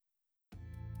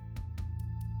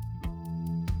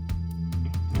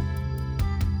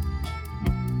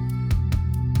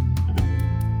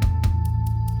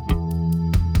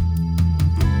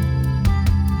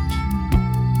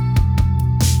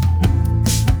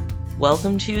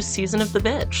Welcome to Season of the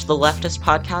Bitch, the leftist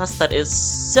podcast that is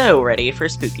so ready for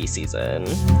spooky season.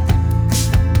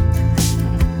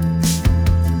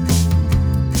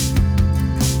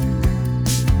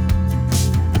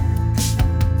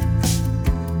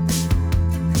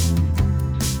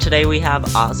 Today we have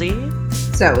Ozzy,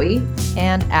 Zoe,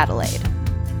 and Adelaide.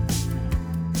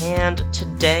 And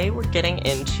today we're getting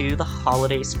into the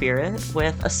holiday spirit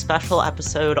with a special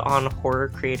episode on horror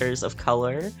creators of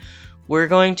color. We're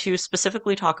going to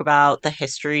specifically talk about the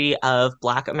history of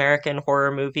Black American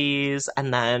horror movies,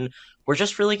 and then we're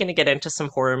just really going to get into some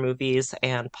horror movies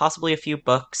and possibly a few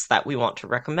books that we want to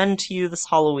recommend to you this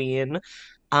Halloween.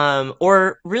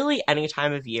 Or really any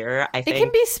time of year, I think. It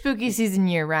can be spooky season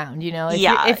year round, you know?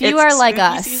 If you are like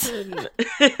us. Season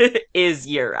is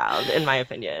year round, in my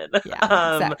opinion.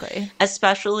 Yeah, exactly.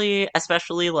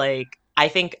 Especially like,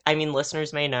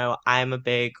 listeners may know I'm a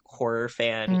big horror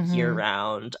fan year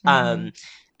round.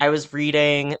 I was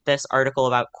reading this article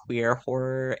about queer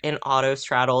horror in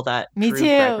Autostraddle that Drew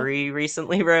Gregory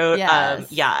recently wrote.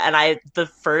 Yes. And the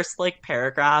first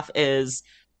paragraph is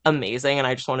amazing, and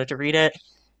I just wanted to read it.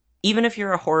 Even if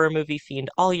you're a horror movie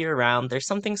fiend all year round, there's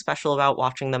something special about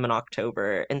watching them in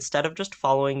October. Instead of just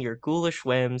following your ghoulish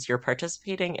whims, you're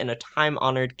participating in a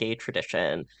time-honored gay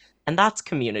tradition. And that's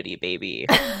Community, baby.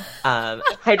 I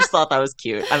just thought that was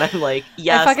cute. And I'm like,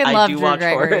 yes, I do watch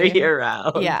horror year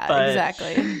round. Yeah, but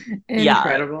exactly.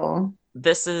 Incredible.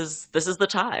 This is the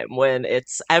time when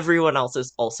it's everyone else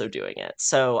is also doing it.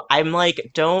 So I'm like,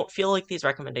 don't feel like these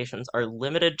recommendations are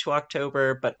limited to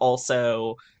October, but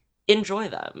also enjoy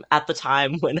them at the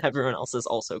time when everyone else is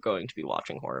also going to be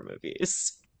watching horror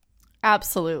movies.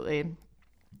 Absolutely.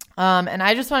 And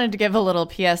I just wanted to give a little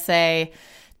PSA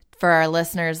for our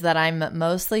listeners that I'm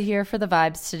mostly here for the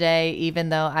vibes today, even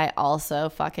though I also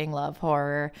fucking love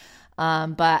horror.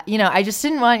 But, you know, I just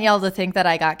didn't want y'all to think that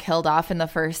I got killed off in the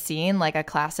first scene like a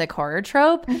classic horror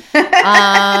trope.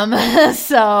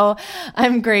 So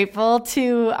I'm grateful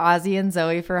to Ozzy and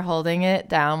Zoe for holding it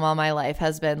down while my life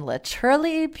has been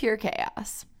literally pure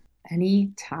chaos.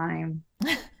 Anytime.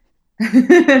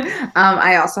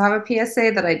 I also have a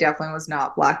PSA that I definitely was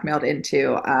not blackmailed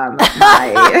into.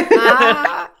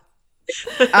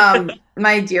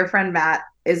 My dear friend Matt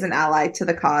is an ally to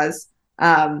the cause.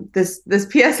 This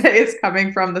PSA is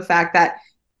coming from the fact that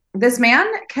this man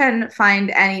can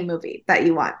find any movie that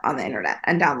you want on the internet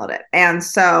and download it. And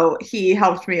so he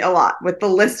helped me a lot with the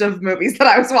list of movies that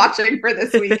I was watching for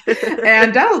this week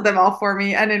and download them all for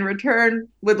me. And in return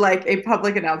would like a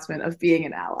public announcement of being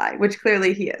an ally, which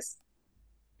clearly he is.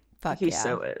 Fuck He yeah.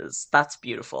 so is. That's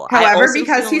beautiful. However,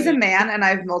 because he's a man and I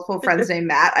have multiple friends named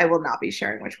Matt, I will not be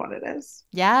sharing which one it is.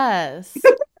 Yes.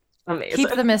 Amazing.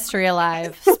 Keep the mystery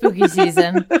alive. Spooky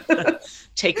season.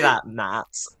 Take that,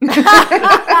 Matts.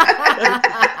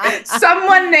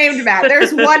 Someone named Matt.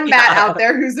 There's one Matt out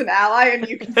there who's an ally and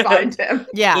you can find him.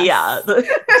 Yeah. Yeah.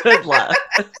 Good luck.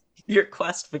 Your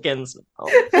quest begins now.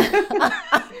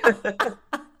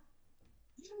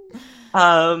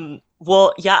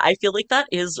 Well, yeah, I feel like that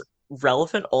is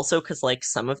relevant also because like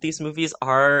some of these movies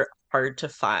are hard to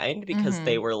find because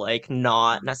they were like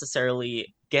not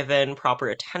necessarily given proper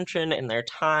attention in their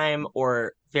time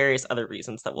or various other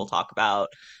reasons that we'll talk about.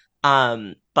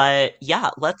 But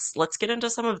yeah, let's get into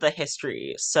some of the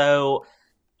history. So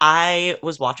I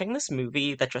was watching this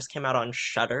movie that just came out on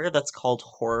Shudder that's called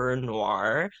Horror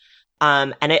Noir.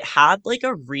 And it had like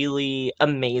a really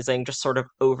amazing just sort of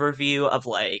overview of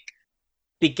like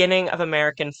beginning of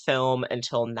American film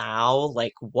until now,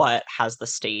 like what has the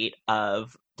state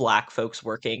of Black folks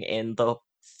working in the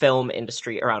film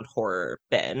industry around horror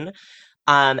been.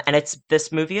 And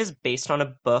this movie is based on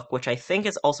a book which I think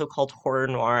is also called Horror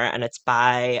Noir, and it's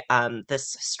by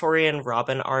this historian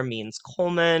Robin R. Means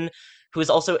Coleman, who is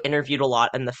also interviewed a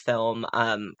lot in the film.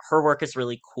 Her work is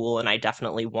really cool, and I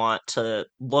definitely want to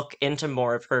look into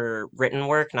more of her written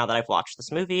work now that I've watched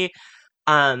this movie.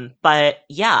 But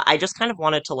yeah, I just kind of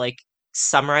wanted to like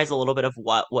summarize a little bit of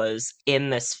what was in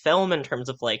this film in terms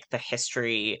of like the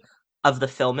history of the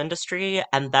film industry,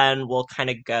 and then we'll kind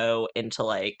of go into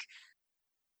like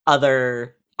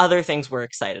other things we're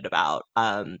excited about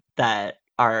that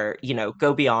are, you know,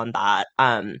 go beyond that.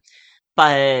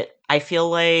 But I feel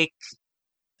like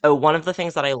one of the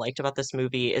things that I liked about this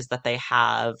movie is that they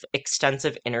have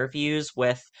extensive interviews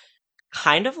with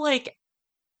kind of like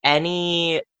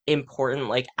any important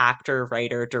like actor,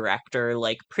 writer, director,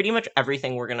 like pretty much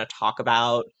everything we're going to talk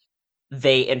about,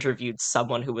 they interviewed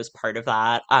someone who was part of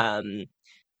that.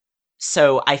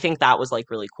 So I think that was like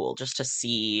really cool just to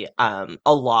see a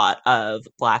lot of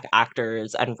Black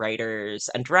actors and writers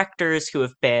and directors who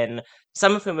have been,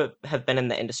 some of whom have been in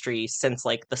the industry since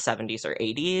like the 70s or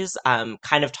 80s,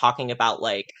 kind of talking about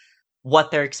like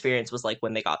what their experience was like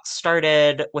when they got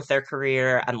started with their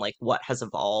career and like what has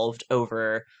evolved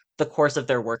over the course of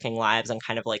their working lives and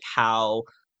kind of like how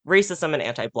racism and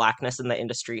anti-Blackness in the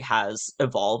industry has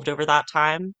evolved over that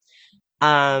time.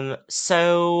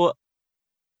 So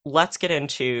let's get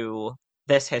into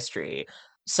this history.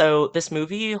 So, this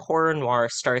movie, Horror Noir,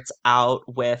 starts out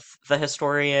with the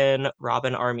historian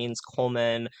Robin R. Means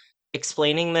Coleman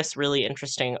explaining this really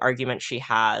interesting argument she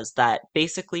has that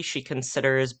basically she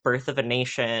considers Birth of a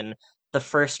Nation the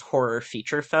first horror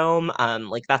feature film.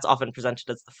 Like, that's often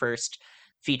presented as the first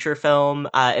feature film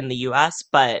in the US,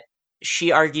 but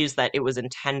she argues that it was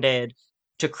intended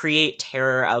to create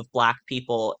terror of Black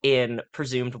people in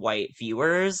presumed white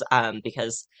viewers,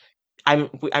 because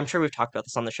I'm sure we've talked about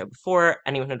this on the show before.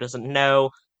 Anyone who doesn't know,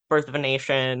 Birth of a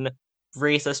Nation,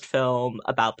 racist film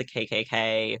about the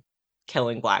KKK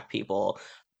killing Black people.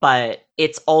 But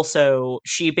it's also,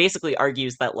 she basically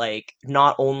argues that, like,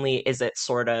 not only is it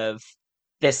sort of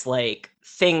this, like,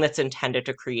 thing that's intended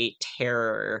to create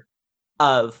terror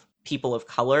of people of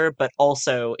color, but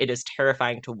also it is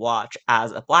terrifying to watch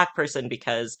as a Black person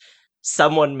because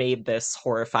someone made this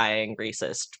horrifying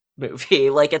racist movie.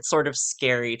 Like it's sort of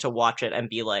scary to watch it and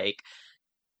be like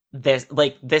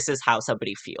this is how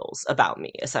somebody feels about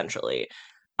me, essentially.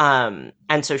 And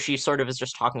so she sort of is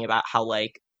just talking about how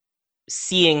like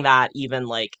seeing that even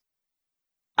like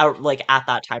out like at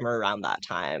that time or around that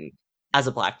time as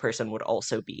a Black person would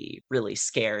also be really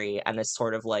scary and is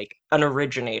sort of like an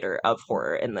originator of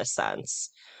horror in this sense.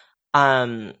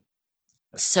 Um,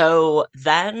 so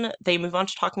then they move on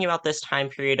to talking about this time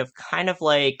period of kind of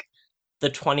like the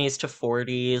 20s to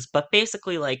 40s, but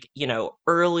basically like,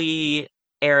 early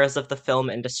eras of the film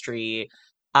industry.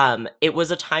 It was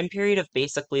a time period of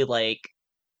basically like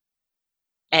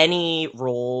any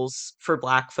roles for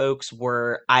Black folks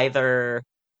were either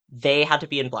they had to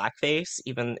be in blackface,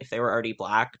 even if they were already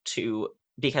Black, to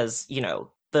because,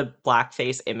 the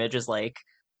blackface image is like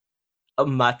a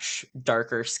much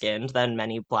darker skinned than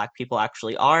many Black people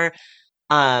actually are.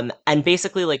 And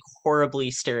basically, like,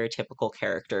 horribly stereotypical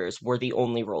characters were the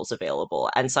only roles available.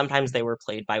 And sometimes they were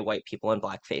played by white people in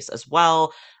blackface as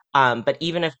well. But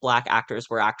even if Black actors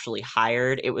were actually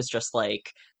hired, it was just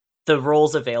like the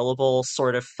roles available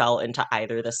sort of fell into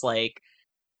either this, like,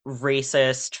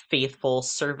 racist, faithful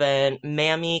servant,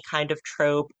 mammy kind of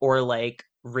trope, or like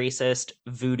racist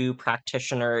voodoo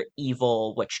practitioner,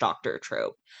 evil witch doctor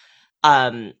trope.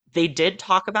 They did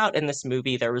talk about in this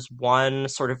movie, there was one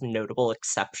sort of notable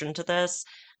exception to this.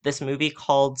 This movie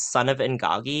called Son of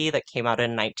Ingagi that came out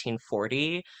in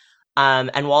 1940.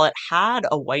 And while it had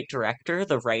a white director,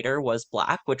 the writer was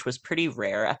Black, which was pretty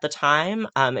rare at the time.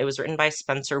 It was written by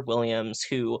Spencer Williams,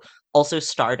 who also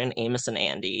starred in Amos and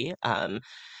Andy.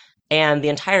 And the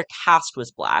entire cast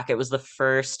was Black. It was the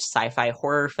first sci-fi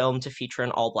horror film to feature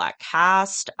an all-Black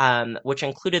cast, which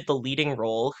included the leading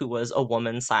role, who was a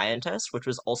woman scientist, which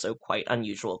was also quite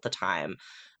unusual at the time.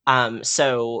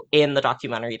 So in the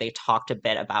documentary, they talked a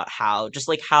bit about how just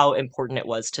like how important it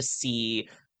was to see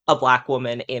a Black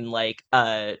woman in like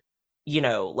a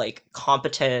like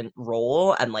competent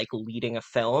role and like leading a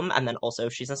film, and then also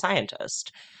she's a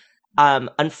scientist.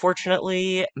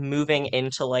 Unfortunately, moving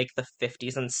into like the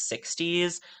 50s and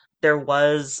 60s, there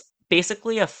was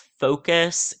basically a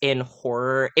focus in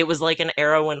horror. It was like an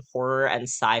era when horror and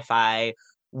sci-fi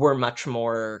were much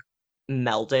more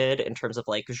melded in terms of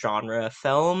like genre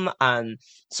film.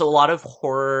 So a lot of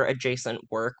horror adjacent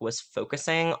work was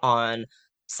focusing on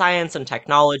science and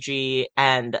technology,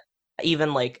 and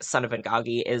even like Son of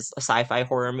Ingagi is a sci-fi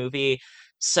horror movie.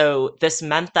 So this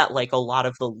meant that like a lot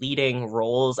of the leading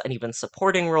roles and even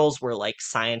supporting roles were like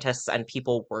scientists and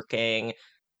people working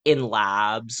in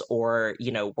labs or,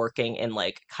 working in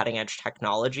like cutting edge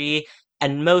technology.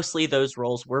 And mostly those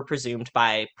roles were presumed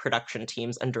by production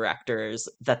teams and directors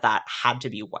that had to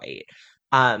be white.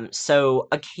 So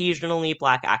occasionally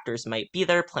Black actors might be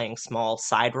there playing small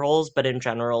side roles, but in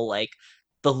general, like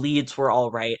the leads were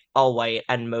all white,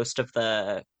 and most of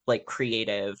the like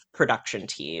creative production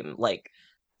team, like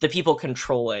the people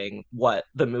controlling what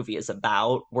the movie is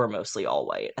about, were mostly all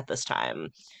white at this time.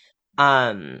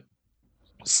 Um,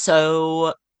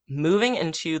 so moving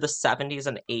into the 70s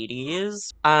and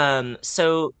 80s,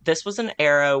 so this was an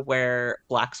era where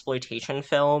Blaxploitation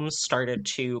films started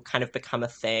to kind of become a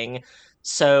thing.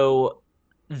 So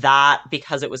that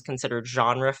because it was considered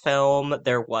genre film,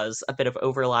 there was a bit of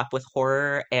overlap with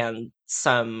horror and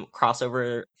some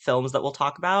crossover films that we'll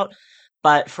talk about.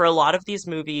 But for a lot of these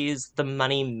movies, the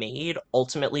money made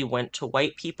ultimately went to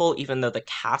white people, even though the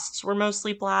casts were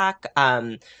mostly black.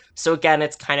 So again,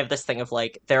 it's kind of this thing of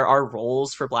like there are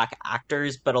roles for black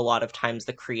actors, but a lot of times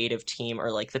the creative team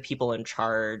or like the people in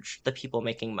charge, the people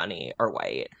making money are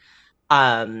white.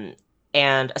 Um,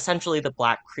 and essentially, the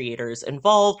Black creators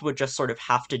involved would just sort of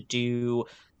have to do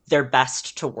their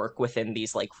best to work within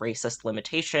these like racist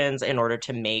limitations in order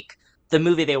to make the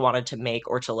movie they wanted to make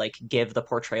or to like give the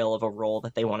portrayal of a role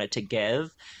that they wanted to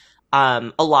give.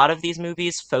 A lot of these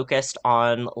movies focused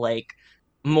on like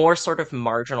more sort of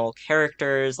marginal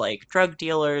characters like drug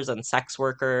dealers and sex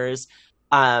workers.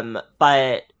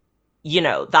 But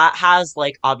that has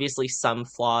like obviously some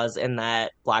flaws in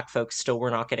that black folks still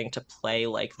were not getting to play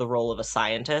like the role of a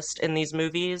scientist in these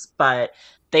movies, but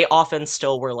they often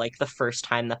still were like the first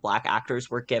time that black actors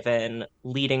were given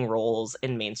leading roles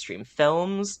in mainstream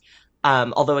films.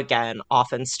 Although again,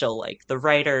 often still like the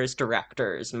writers,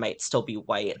 directors might still be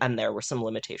white, and there were some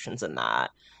limitations in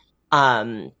that.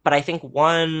 But I think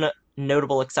one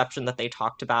notable exception that they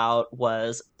talked about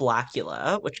was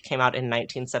Blackula, which came out in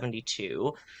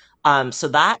 1972. So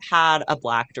that had a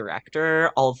black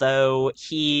director, although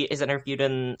he is interviewed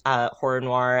in Horror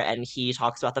Noir and he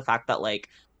talks about the fact that like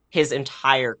his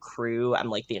entire crew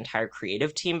and like the entire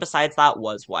creative team besides that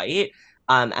was white.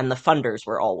 And the funders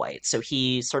were all white. So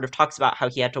he sort of talks about how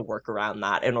he had to work around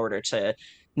that in order to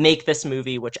make this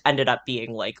movie, which ended up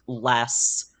being like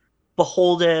less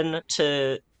beholden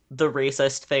to the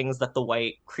racist things that the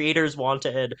white creators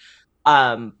wanted.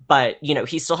 But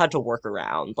he still had to work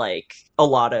around like a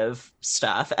lot of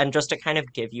stuff. And just to kind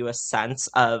of give you a sense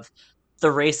of the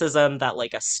racism that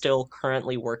like a still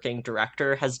currently working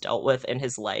director has dealt with in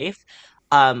his life.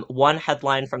 One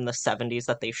headline from the 70s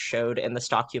that they showed in this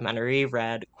documentary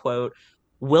read, quote,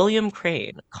 William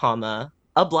Crane, comma,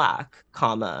 a black,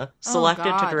 comma, Oh selected to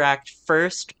God. direct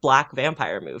first black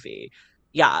vampire movie.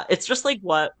 Yeah, it's just like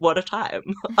what a time.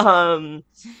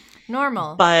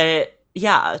 Normal. But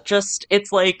yeah, just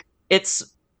it's like it's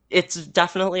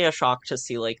definitely a shock to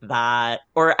see like that,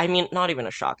 or I mean not even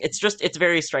a shock. It's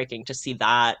very striking to see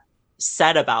that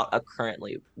said about a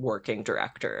currently working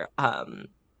director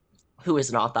who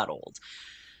is not that old.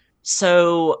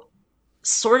 So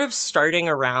sort of starting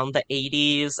around the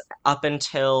 80s up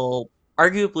until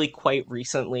arguably quite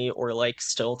recently or like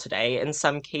still today in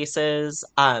some cases,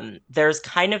 there's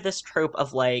kind of this trope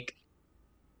of like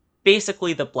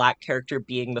basically the black character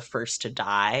being the first to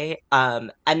die.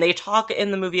 And they talk in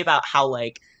the movie about how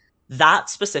like that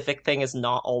specific thing is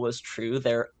not always true.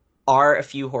 There are a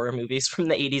few horror movies from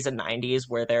the 80s and 90s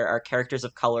where there are characters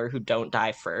of color who don't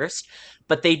die first,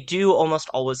 but they do almost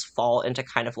always fall into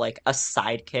kind of like a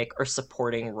sidekick or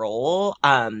supporting role.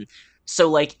 So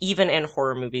like even in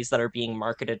horror movies that are being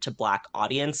marketed to black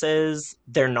audiences,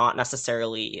 they're not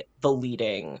necessarily the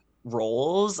leading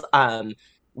roles.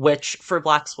 Which for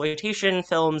blaxploitation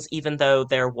films, even though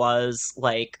there was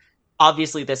like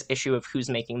obviously this issue of who's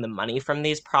making the money from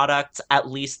these products, at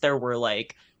least there were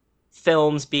like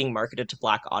films being marketed to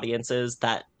black audiences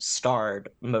that starred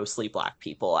mostly black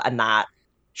people, and that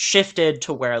shifted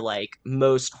to where like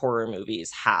most horror movies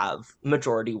have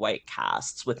majority white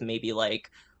casts with maybe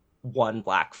like one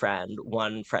black friend,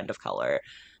 one friend of color.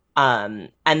 And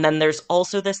then there's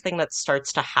also this thing that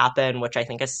starts to happen, which I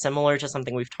think is similar to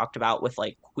something we've talked about with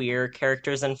like queer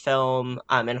characters in film,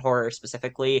 in horror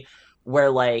specifically, where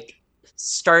like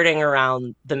starting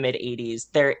around the mid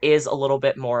 80s, there is a little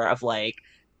bit more of like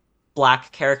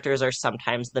black characters are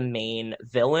sometimes the main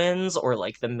villains or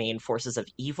like the main forces of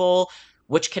evil,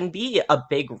 which can be a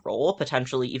big role,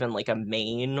 potentially even like a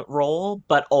main role,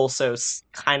 but also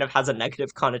kind of has a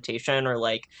negative connotation or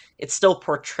like it's still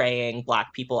portraying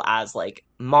black people as like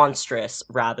monstrous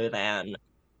rather than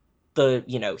the,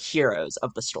 heroes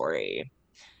of the story.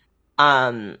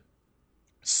 Um,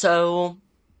 so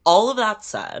all of that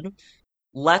said,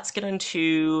 let's get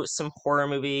into some horror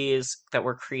movies that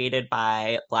were created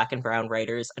by Black and Brown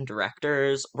writers and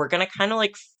directors. We're gonna kind of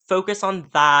like focus on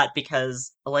that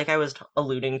because, like I was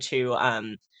alluding to,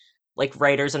 like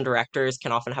writers and directors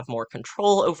can often have more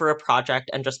control over a project,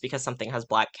 and just because something has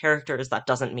Black characters, that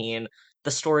doesn't mean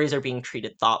the stories are being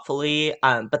treated thoughtfully.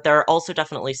 But there are also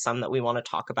definitely some that we want to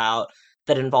talk about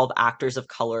that involve actors of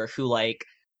color who like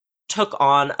took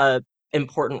on a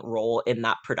important role in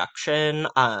that production.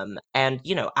 And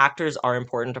actors are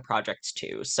important to projects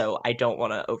too, so I don't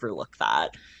want to overlook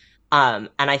that. And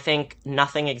I think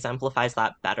nothing exemplifies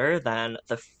that better than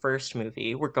the first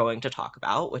movie we're going to talk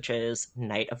about, which is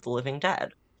Night of the Living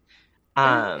Dead. Ooh,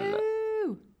 Um,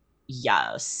 ooh.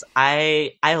 yes,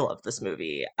 I love this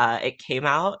movie. It came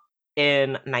out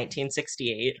in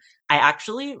 1968. I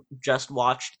actually just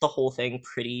watched the whole thing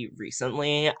pretty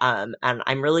recently, and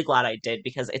I'm really glad I did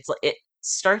because it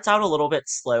starts out a little bit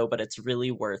slow, but it's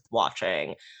really worth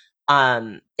watching.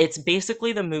 It's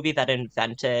basically the movie that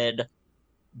invented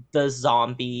the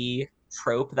zombie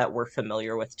trope that we're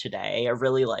familiar with today. I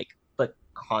really like the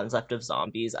concept of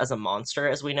zombies as a monster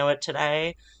as we know it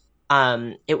today.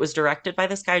 It was directed by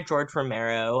this guy, George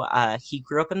Romero. He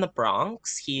grew up in the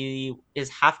Bronx. He is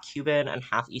half Cuban and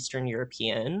half Eastern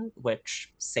European,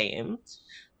 which same.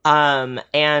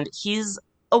 And he's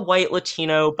a white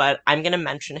Latino, but I'm going to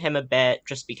mention him a bit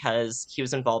just because he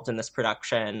was involved in this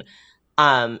production.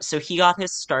 So he got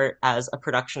his start as a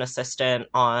production assistant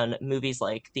on movies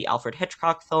like the Alfred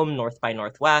Hitchcock film North by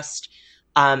Northwest.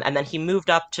 And then he moved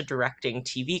up to directing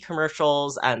TV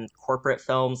commercials and corporate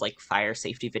films like fire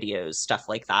safety videos, stuff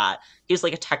like that. He was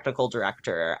like a technical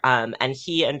director. And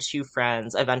he and two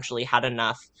friends eventually had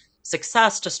enough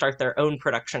success to start their own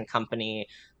production company.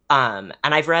 And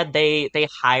I've read they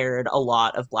hired a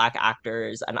lot of Black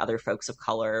actors and other folks of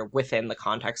color within the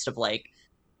context of like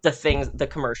the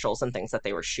commercials and things that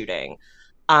they were shooting.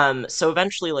 So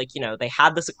eventually, like, they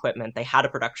had this equipment, they had a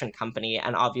production company,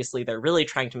 and obviously they're really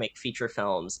trying to make feature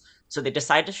films. So they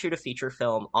decide to shoot a feature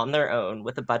film on their own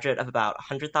with a budget of about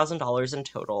 $100,000 in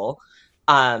total.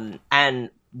 And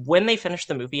when they finished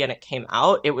the movie and it came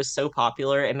out, it was so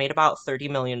popular, it made about $30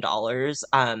 million.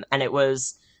 And it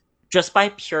was just by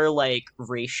pure like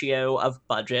ratio of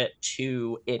budget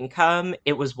to income,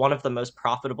 it was one of the most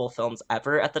profitable films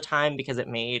ever at the time because it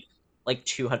made like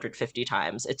 250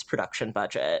 times its production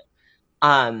budget.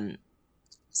 Um,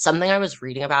 Something I was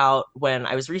reading about when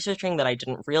I was researching that I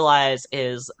didn't realize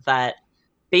is that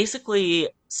basically,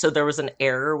 so there was an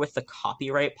error with the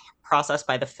copyright process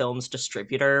by the film's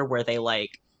distributor where they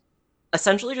like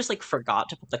essentially just like forgot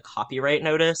to put the copyright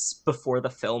notice before the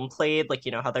film played. Like,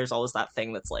 how there's always that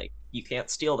thing that's like, you can't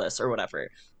steal this or whatever.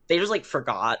 They just like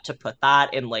forgot to put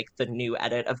that in like the new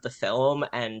edit of the film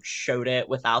and showed it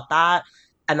without that.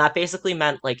 And that basically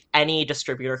meant like any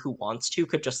distributor who wants to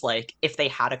could just like, if they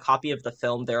had a copy of the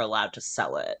film, they're allowed to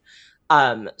sell it.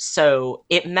 So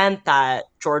it meant that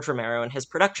George Romero and his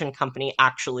production company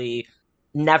actually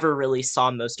never really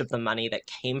saw most of the money that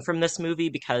came from this movie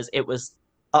because it was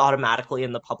automatically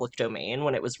in the public domain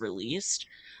when it was released.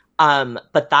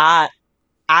 But that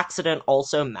accident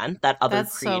also meant that other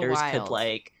That's so creators could wild.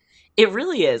 like, it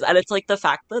really is. And it's like the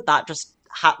fact that that just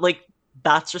like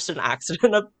that's just an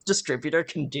accident a distributor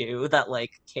can do that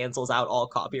like cancels out all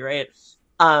copyright.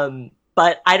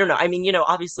 But I don't know. I mean,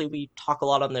 obviously we talk a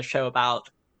lot on this show about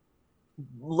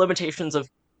limitations of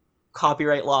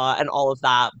copyright law and all of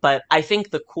that. But I think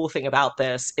the cool thing about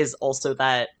this is also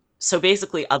that so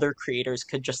basically other creators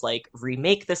could just like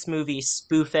remake this movie,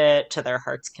 spoof it to their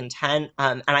heart's content.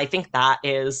 And I think that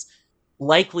is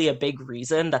likely a big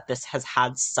reason that this has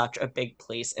had such a big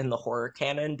place in the horror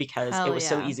canon because it Hell was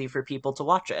so yeah. easy for people to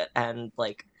watch it and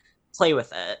like play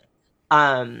with it.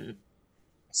 Um,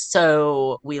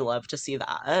 so we love to see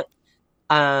that.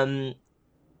 Um,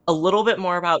 a little bit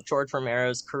more about George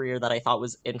Romero's career that I thought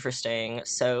was interesting.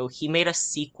 So he made a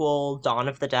sequel, Dawn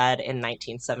of the Dead, in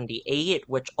 1978,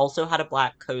 which also had a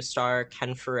black co-star,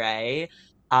 Ken Foree,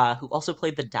 who also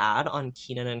played the dad on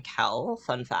Kenan and Kel.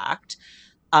 Fun fact.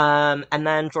 And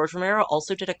then George Romero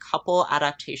also did a couple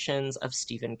adaptations of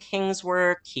Stephen King's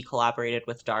work. He collaborated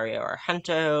with Dario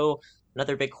Argento,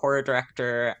 another big horror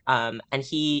director, and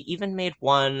he even made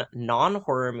one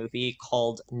non-horror movie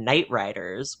called Night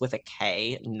Riders with a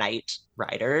K, Night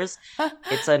Riders.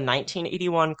 It's a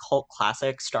 1981 cult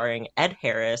classic starring Ed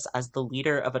Harris as the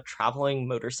leader of a traveling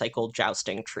motorcycle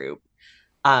jousting troupe.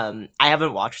 I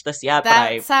haven't watched this yet, but That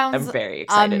I am sounds very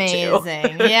excited too.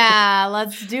 amazing. Yeah,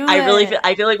 let's do it.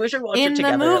 I feel like we should watch it In the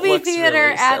together. It movie looks theater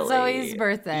really at silly. Zoe's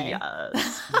birthday.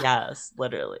 Yes, yes,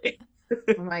 literally.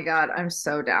 Oh my God, I'm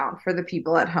so down for the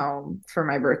people at home. For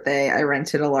my birthday, I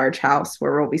rented a large house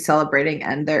where we'll be celebrating,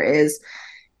 and there is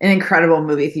an incredible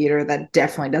movie theater that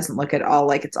definitely doesn't look at all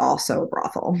like it's also a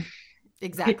brothel.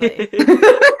 Exactly.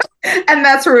 And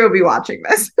that's where we'll be watching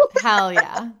this. Hell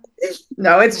yeah.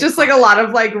 No, it's just like a lot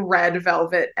of like red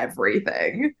velvet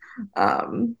everything.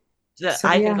 So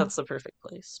I yeah. think that's the perfect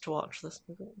place to watch this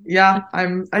movie. Yeah,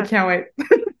 I can't wait.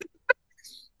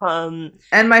 Um,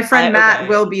 And my friend Matt okay.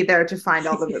 will be there to find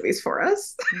all the movies for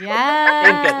us. Thank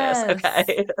Yes. goodness.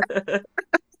 Okay.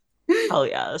 Hell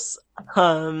yes.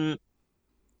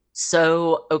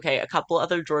 So, okay, a couple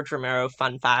other George Romero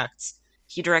fun facts.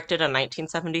 He directed a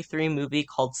 1973 movie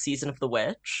called Season of the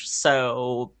Witch.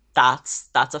 So that's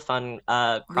a fun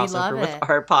We love crossover with it.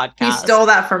 our He podcast. stole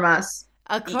that from us.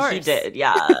 Of He course. did,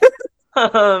 yeah.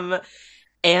 Um,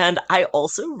 and I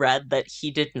also read that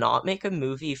he did not make a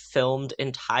movie filmed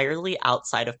entirely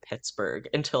outside of Pittsburgh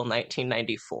until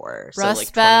 1994. So, like,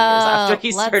 Rust 20 years after Belt.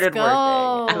 he Let's started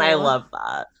working. And I go. love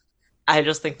that. I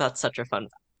just think that's such a fun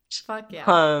Fuck fact.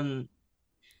 yeah.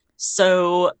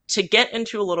 So to get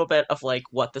into a little bit of like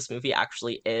what this movie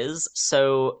actually is,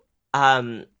 so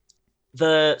um,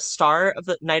 the star of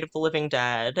the Night of the Living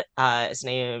Dead is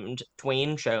named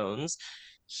Dwayne Jones.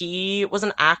 He was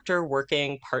an actor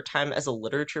working part-time as a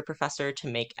literature professor to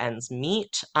make ends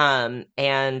meet.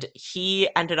 And he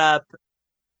ended up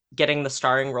getting the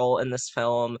starring role in this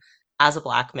film as a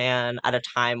black man at a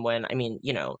time when, I mean,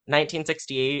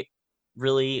 1968,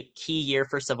 really key year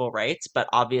for civil rights, but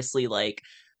obviously, like,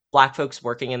 black folks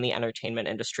working in the entertainment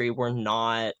industry were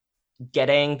not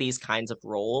getting these kinds of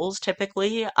roles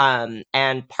typically.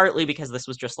 And partly because this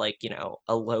was just like,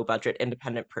 a low budget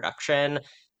independent production,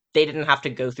 they didn't have to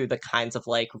go through the kinds of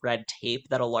like red tape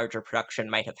that a larger production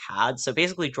might have had. So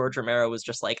basically, George Romero was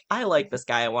just like, I like this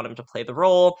guy, I want him to play the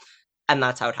role. And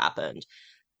that's how it happened.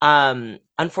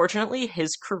 Unfortunately,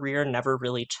 his career never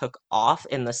really took off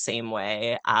in the same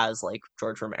way as like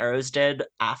George Romero's did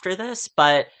after this,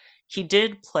 but he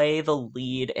did play the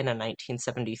lead in a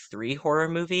 1973 horror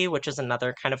movie, which is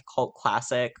another kind of cult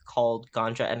classic called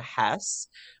Ganja and Hess,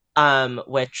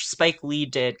 which Spike Lee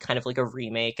did kind of like a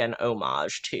remake and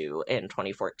homage to in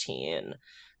 2014.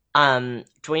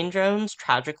 Dwayne Jones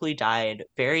tragically died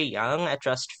very young at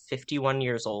just 51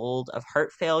 years old of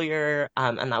heart failure,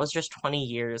 and that was just 20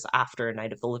 years after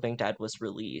Night of the Living Dead was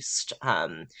released.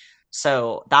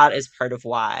 So that is part of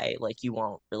why, like, you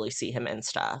won't really see him in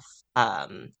stuff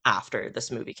after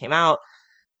this movie came out.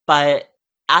 But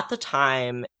at the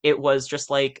time, it was just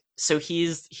like, so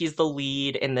he's the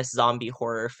lead in this zombie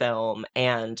horror film,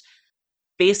 and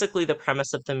basically the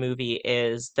premise of the movie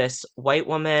is this white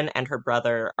woman and her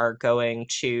brother are going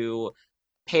to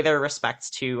pay their respects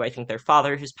to, I think, their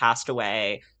father who's passed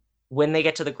away. When they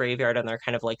get to the graveyard and they're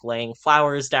kind of like laying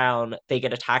flowers down, they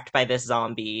get attacked by this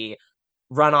zombie,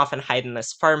 run off and hide in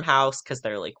this farmhouse because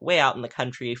they're like way out in the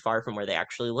country, far from where they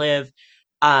actually live.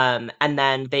 And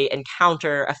then they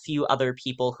encounter a few other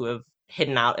people who have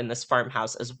hidden out in this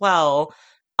farmhouse as well,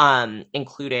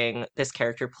 including this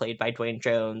character played by Dwayne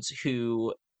Jones,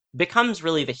 who becomes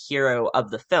really the hero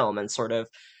of the film and sort of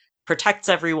protects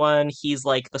everyone. He's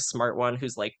like the smart one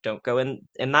who's like, don't go in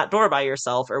that door by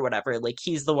yourself or whatever. Like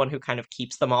he's the one who kind of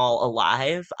keeps them all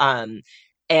alive. And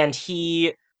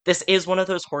this is one of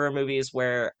those horror movies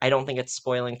where I don't think it's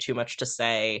spoiling too much to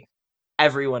say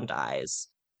everyone dies,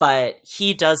 but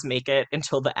he does make it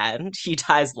until the end. He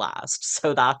dies last.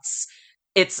 So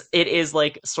it is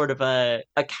like sort of a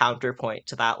counterpoint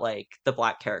to that, like the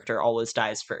black character always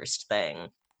dies first thing.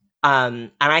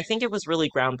 And I think it was really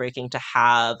groundbreaking to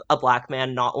have a black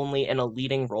man not only in a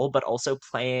leading role, but also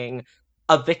playing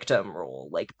a victim role,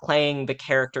 like playing the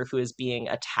character who is being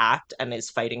attacked and is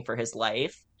fighting for his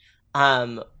life,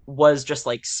 was just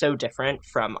like so different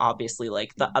from obviously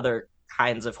like the other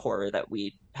kinds of horror that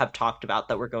we have talked about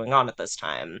that were going on at this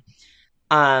time.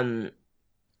 Um,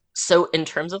 so in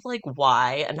terms of like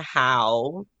why and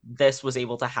how this was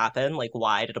able to happen, like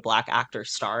why did a black actor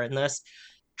star in this?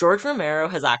 George Romero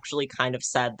has actually kind of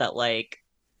said that like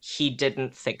he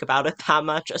didn't think about it that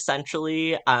much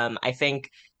essentially. I think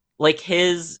like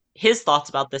his thoughts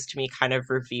about this to me kind of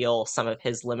reveal some of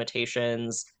his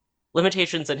limitations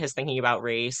in his thinking about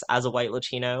race as a white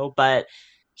Latino, but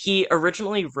he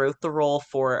originally wrote the role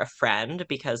for a friend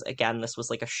because again, this was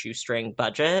like a shoestring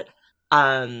budget.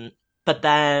 Um but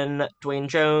then Dwayne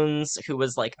Jones, who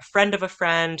was like a friend of a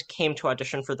friend, came to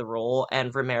audition for the role,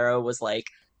 and Romero was like,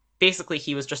 basically,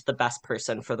 he was just the best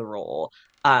person for the role.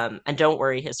 And don't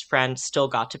worry, his friend still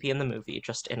got to be in the movie,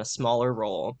 just in a smaller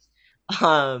role.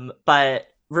 But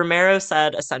Romero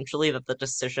said essentially that the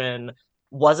decision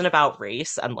wasn't about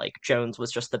race, and like Jones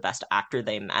was just the best actor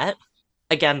they met.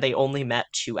 Again, they only met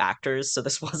two actors, so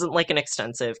this wasn't like an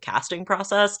extensive casting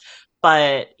process.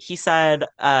 But he said,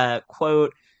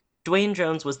 quote, Dwayne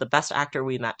Jones was the best actor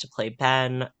we met to play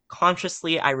Ben.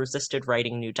 Consciously, I resisted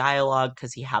writing new dialogue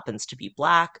because he happens to be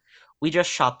black. We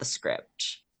just shot the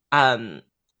script. Um,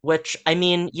 which, I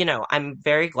mean, I'm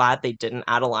very glad they didn't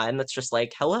add a line that's just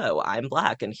like, hello, I'm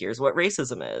black and here's what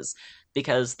racism is.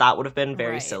 Because that would have been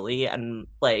very Right. silly and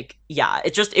like, yeah,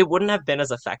 it wouldn't have been as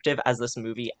effective as this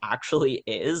movie actually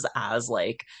is as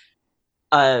like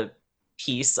a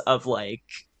piece of like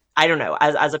I don't know,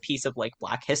 as a piece of like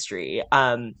black history.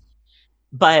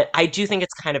 But I do think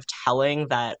it's kind of telling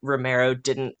that Romero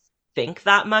didn't think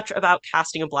that much about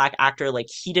casting a black actor. Like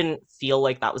he didn't feel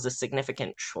like that was a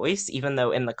significant choice, even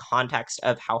though in the context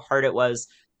of how hard it was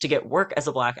to get work as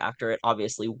a black actor, it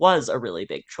obviously was a really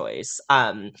big choice.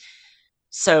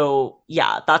 So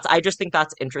yeah, that's I just think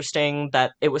that's interesting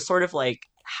that it was sort of like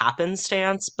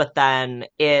happenstance, but then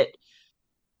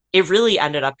it really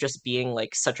ended up just being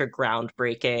like such a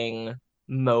groundbreaking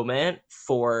moment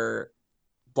for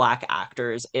black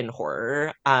actors in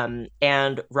horror.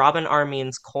 And Robin R.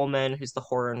 Means Coleman, who's the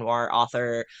horror noir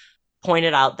author,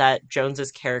 pointed out that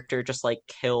Jones's character just like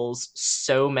kills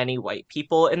so many white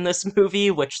people in this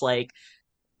movie,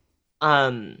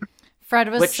 um Fred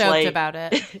was which stoked like about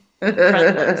it. Fred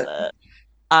loves it.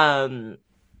 Um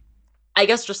I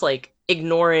guess just like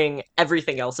ignoring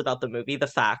everything else about the movie, the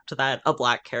fact that a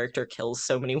black character kills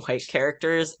so many white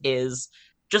characters is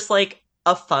just like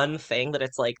a fun thing that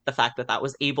it's like the fact that that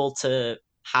was able to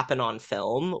happen on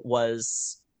film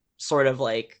was sort of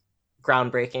like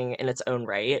groundbreaking in its own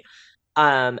right.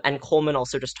 And Coleman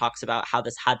also just talks about how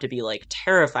this had to be like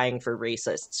terrifying for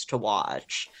racists to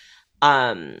watch.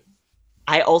 Um,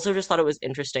 I also just thought it was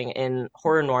interesting in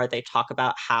horror noir, they talk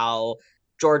about how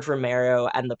George Romero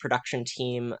and the production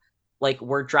team like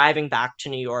were driving back to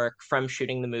New York from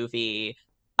shooting the movie.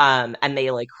 And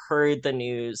they like heard the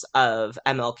news of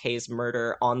MLK's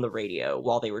murder on the radio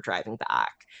while they were driving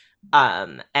back.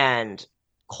 And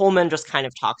Coleman just kind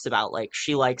of talks about like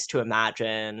she likes to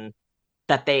imagine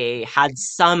that they had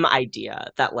some idea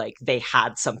that like they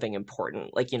had something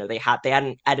important, like they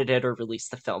hadn't edited or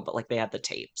released the film, but like they had the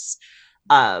tapes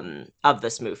of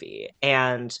this movie.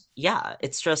 And yeah,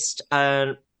 it's just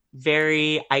a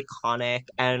very iconic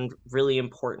and really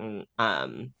important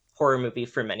horror movie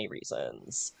for many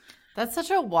reasons. That's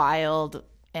such a wild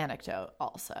anecdote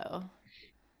also.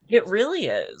 It really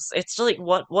is. It's like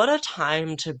what a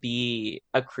time to be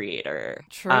a creator.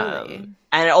 Truly.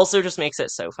 And it also just makes it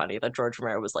so funny that George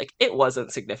Romero was like, it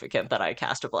wasn't significant that I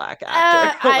cast a black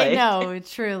actor. I know,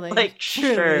 truly. Like,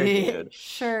 truly. sure, dude.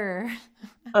 Sure.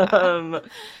 um,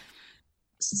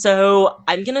 so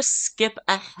I'm gonna skip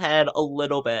ahead a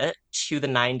little bit to the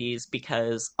 90s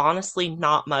because honestly,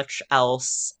 not much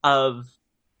else of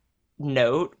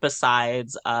note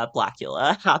besides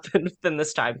Blackula happened within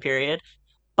this time period.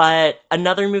 But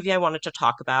another movie I wanted to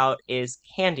talk about is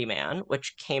Candyman,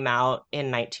 which came out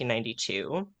in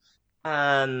 1992.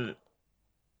 Um,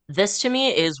 this to me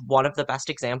is one of the best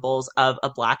examples of a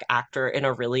black actor in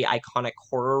a really iconic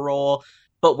horror role,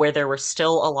 but where there were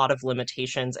still a lot of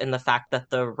limitations in the fact that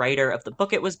the writer of the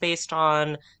book it was based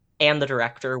on and the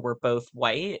director were both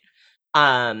white.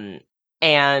 Um,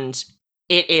 and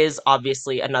it is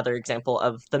obviously another example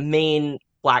of the main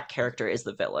black character is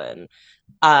the villain.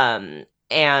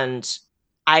 And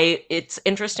it's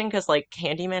interesting because like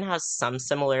Candyman has some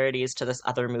similarities to this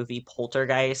other movie,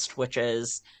 Poltergeist, which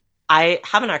is I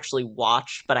haven't actually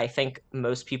watched, but I think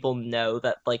most people know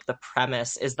that like the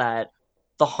premise is that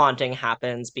the haunting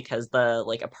happens because the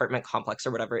like apartment complex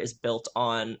or whatever is built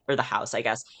on, or the house, I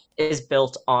guess, is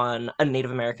built on a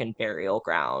Native American burial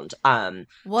ground.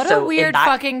 What So a in weird that,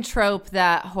 fucking trope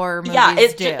that horror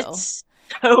movies yeah, do. it's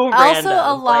so Also, random.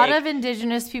 a lot Like, of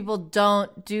indigenous people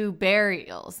don't do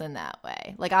burials in that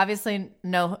way. Like, obviously,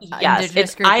 no yes, indigenous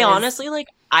it's group I is honestly like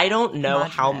I don't know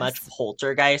how much homogenous.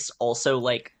 Poltergeist also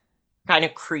like kind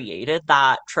of created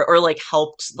that or like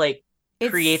helped like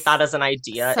create It's that as an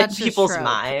idea in such a people's trope,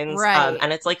 minds. right?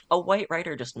 And it's like a white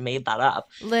writer just made that up.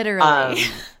 Literally.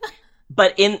 Um,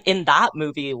 but in that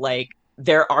movie, like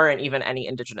there aren't even any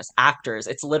indigenous actors.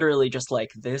 It's literally just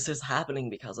like this is happening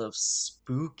because of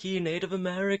spooky Native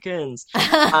Americans.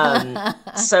 Um,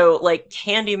 so like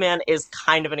Candyman is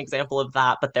kind of an example of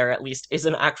that, but there at least is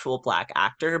an actual black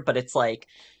actor, but it's like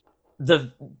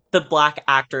the the black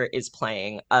actor is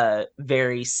playing a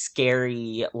very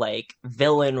scary like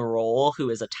villain role who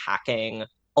is attacking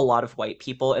a lot of white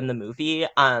people in the movie.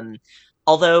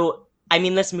 Although I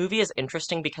mean this movie is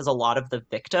interesting because a lot of the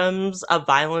victims of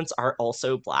violence are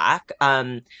also black.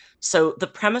 So the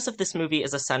premise of this movie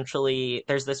is essentially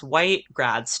there's this white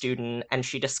grad student and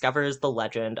she discovers the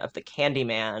legend of the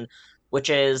Candyman, which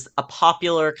is a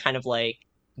popular kind of like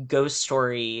ghost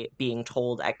story being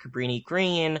told at Cabrini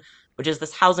Green, which is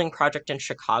this housing project in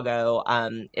Chicago.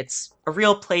 It's a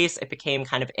real place. It became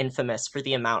kind of infamous for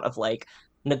the amount of like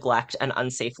neglect and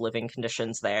unsafe living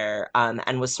conditions there,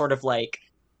 and was sort of like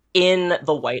in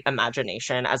the white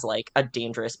imagination as like a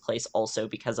dangerous place also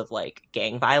because of like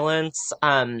gang violence.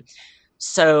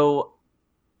 So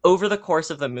over the course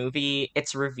of the movie,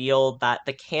 it's revealed that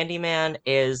the Candyman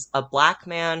is a black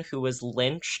man who was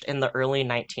lynched in the early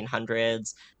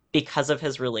 1900s because of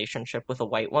his relationship with a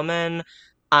white woman.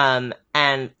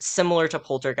 And similar to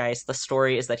Poltergeist, the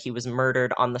story is that he was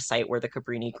murdered on the site where the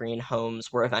Cabrini Green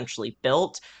homes were eventually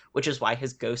built, which is why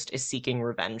his ghost is seeking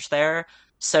revenge there.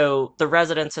 So the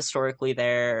residents historically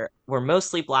there were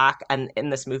mostly Black, and in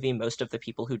this movie, most of the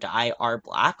people who die are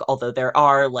Black, although there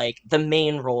are like the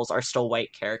main roles are still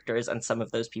white characters, and some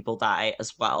of those people die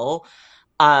as well.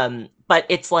 But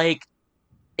it's like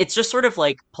it's just sort of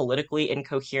like politically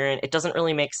incoherent. It doesn't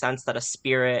really make sense that a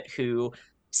spirit who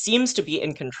seems to be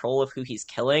in control of who he's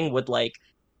killing would like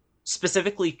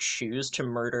specifically choose to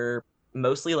murder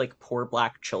mostly like poor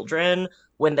Black children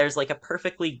when there's like a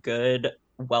perfectly good,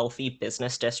 wealthy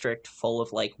business district full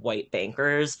of like white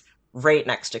bankers right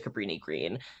next to Cabrini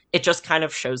Green. It just kind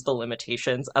of shows the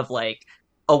limitations of like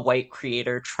a white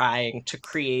creator trying to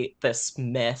create this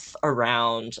myth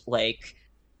around like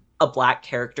a Black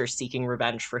character seeking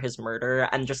revenge for his murder,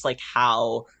 and just like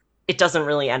how it doesn't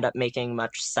really end up making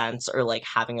much sense or like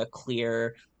having a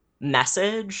clear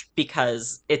message,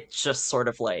 because it's just sort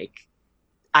of like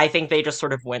I think they just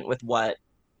sort of went with what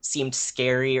seemed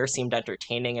scary or seemed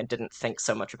entertaining and didn't think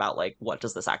so much about like what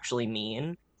does this actually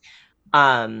mean.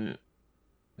 um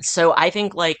so I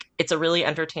think like it's a really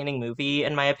entertaining movie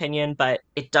in my opinion, but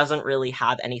it doesn't really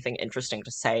have anything interesting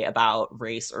to say about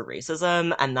race or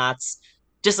racism, and that's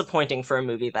disappointing for a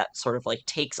movie that sort of like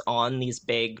takes on these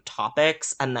big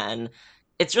topics and then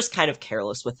it's just kind of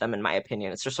careless with them in my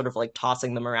opinion. It's just sort of like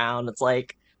tossing them around. It's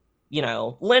like,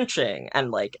 lynching, and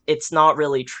like it's not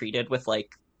really treated with like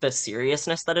the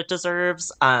seriousness that it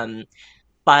deserves.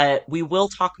 But we will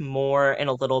talk more in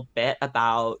a little bit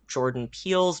about Jordan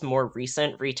Peele's more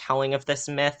recent retelling of this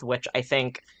myth, which I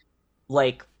think,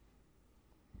 like,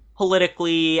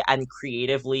 politically and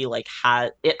creatively, like,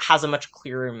 has a much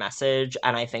clearer message,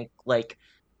 and I think, like,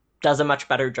 does a much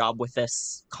better job with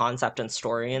this concept and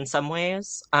story in some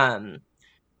ways.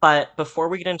 But before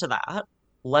we get into that,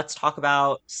 let's talk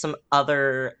about some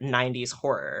other 90s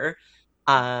horror.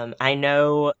 I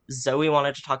know Zoe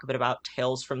wanted to talk a bit about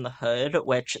Tales from the Hood,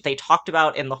 which they talked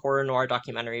about in the horror noir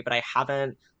documentary, but I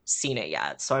haven't seen it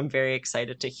yet. So I'm very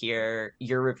excited to hear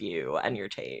your review and your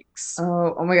takes.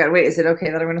 Oh my God. Wait, is it okay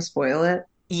that I'm going to spoil it?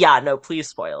 Yeah, no, please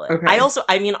spoil it. Okay.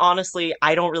 I mean, honestly,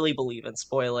 I don't really believe in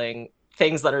spoiling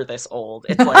things that are this old.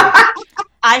 It's like,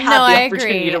 I had the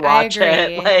opportunity to watch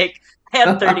it. Like, I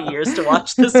had 30 years to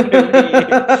watch this movie.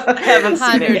 I haven't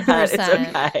seen it yet. It's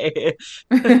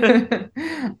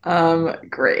okay.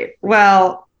 Great.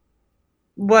 Well,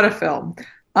 what a film.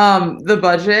 The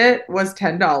budget was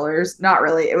 $10. Not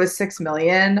really. It was 6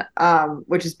 million,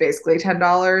 which is basically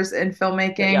 $10 in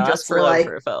filmmaking. Yeah, just for like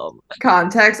for a film.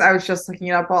 Context. I was just looking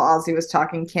it up while Ozzy was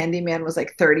talking. Candyman was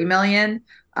like 30 million.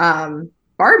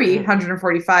 Barbie,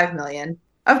 145 million.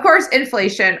 Of course,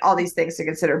 inflation, all these things to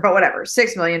consider, but whatever.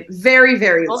 6 million, very,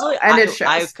 very also, low. And it shows.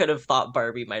 I could have thought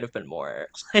Barbie might have been more.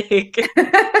 Like,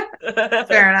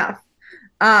 fair enough.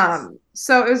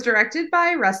 So it was directed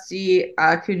by Rusty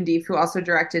Kundeep, who also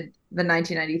directed the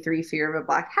 1993 Fear of a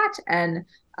Black Hat and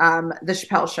The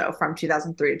Chappelle Show from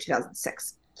 2003 to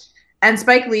 2006. And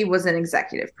Spike Lee was an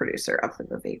executive producer of the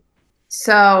movie.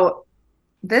 So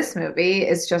this movie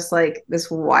is just like this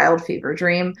wild fever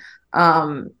dream.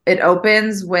 It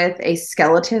opens with a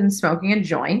skeleton smoking a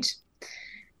joint,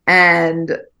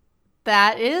 and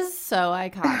that is so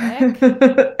iconic.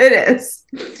 It is.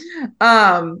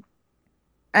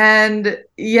 And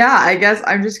yeah, I guess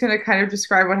I'm just gonna kind of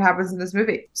describe what happens in this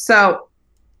movie. So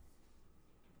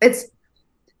it's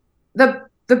the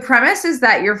premise is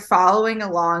that you're following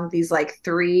along these like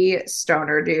three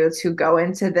stoner dudes who go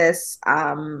into this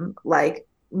like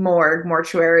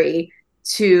mortuary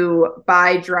to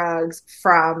buy drugs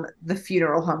from the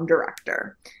funeral home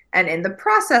director. And in the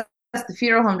process, the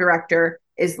funeral home director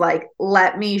is like,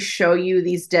 let me show you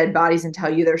these dead bodies and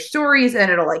tell you their stories.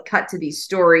 And it'll like cut to these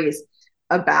stories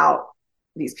about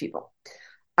these people.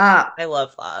 I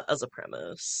love that as a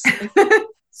premise.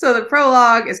 So the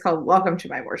prologue is called Welcome to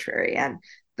My Mortuary. And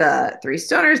the three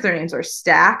stoners, their names are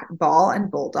Stack, Ball, and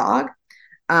Bulldog,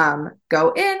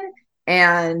 go in,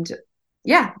 and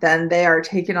yeah, then they are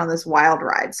taken on this wild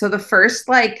ride. So the first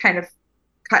like kind of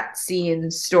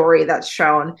cutscene story that's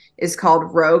shown is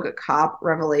called Rogue Cop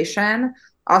Revelation.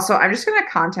 Also, I'm just going to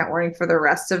content warning for the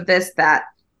rest of this that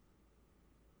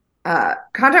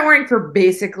content warning for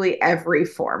basically every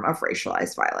form of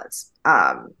racialized violence,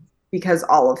 because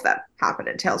all of them happen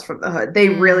in Tales from the Hood. They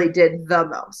really did the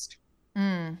most.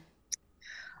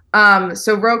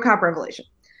 So Rogue Cop Revelation.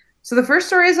 So the first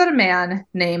story is about a man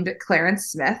named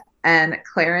Clarence Smith, and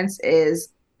Clarence is,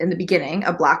 in the beginning,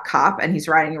 a Black cop, and he's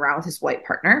riding around with his white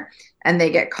partner, and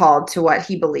they get called to what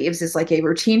he believes is like a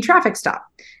routine traffic stop.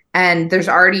 And there's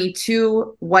already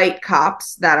 2 white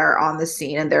cops that are on the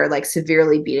scene, and they're like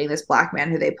severely beating this black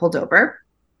man who they pulled over.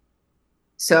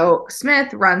 So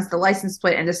Smith runs the license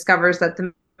plate and discovers that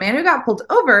the man who got pulled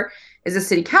over is a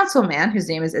city council man whose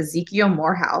name is Ezekiel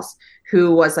Morehouse,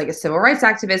 who was like a civil rights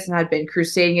activist and had been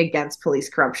crusading against police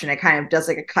corruption. It kind of does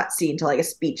like a cut scene to like a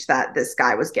speech that this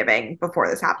guy was giving before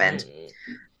this happened.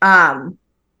 And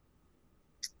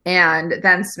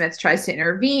then Smith tries to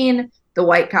intervene. The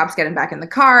white cops get him back in the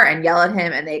car and yell at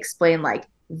him, and they explain like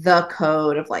the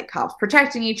code of like cops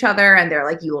protecting each other, and they're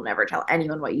like, you will never tell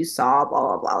anyone what you saw, blah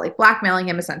blah blah, like blackmailing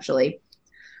him essentially.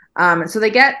 So they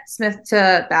get Smith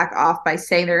to back off by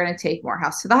saying they're going to take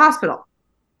Morehouse to the hospital.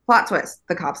 Plot twist: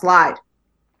 the cops lied.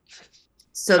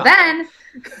 So then,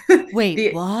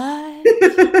 wait, what?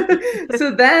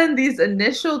 So then these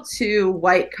initial 2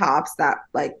 white cops that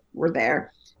like were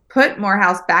there put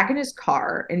Morehouse back in his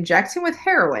car, inject him with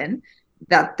heroin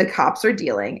that the cops are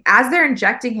dealing. As they're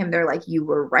injecting him, they're like, you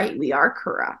were right, we are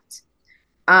corrupt.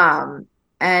 And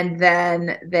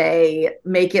then they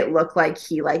make it look like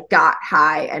he like got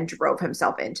high and drove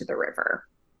himself into the river.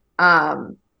 Yeah.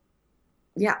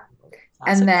 That's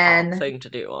and a then cop thing to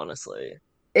do, honestly.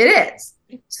 It is.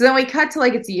 So then we cut to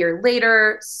like it's a year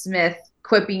later. Smith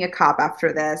quit being a cop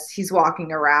after this. He's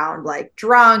walking around like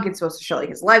drunk. It's supposed to show like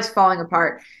his life's falling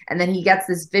apart. And then he gets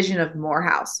this vision of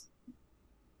Morehouse,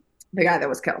 the guy that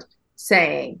was killed,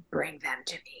 saying, bring them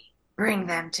to me, bring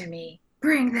them to me,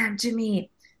 bring them to me.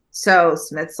 So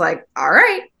Smith's like, all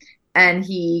right. And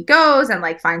he goes and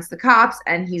like finds the cops,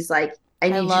 and he's like, I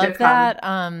need love you to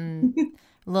come. that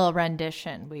little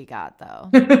rendition we got, though.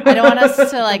 I don't want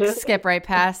us to like skip right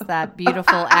past that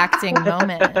beautiful acting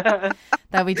moment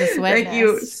that we just witnessed. Thank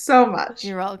you so much.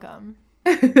 You're welcome.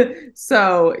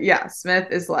 So yeah, Smith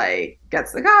is like,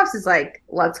 gets the cops, is like,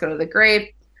 let's go to the grave.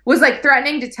 Was like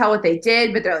threatening to tell what they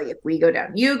did, but they're like, if we go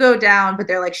down, you go down. But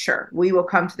they're like, sure, we will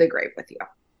come to the grave with you.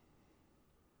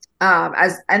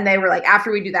 And they were like,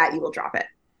 after we do that, you will drop it.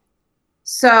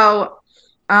 So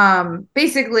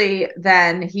basically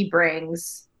then he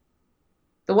brings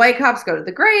the white cops, go to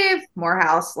the grave.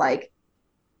 Morehouse like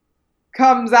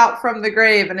comes out from the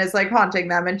grave and is like haunting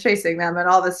them and chasing them and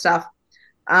all this stuff.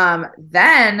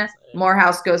 Then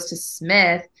Morehouse goes to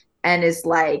Smith and is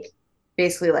like,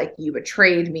 basically like, you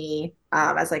betrayed me,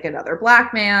 as like another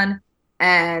black man.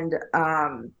 And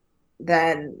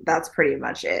then that's pretty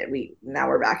much it. Now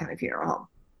we're back in the funeral home.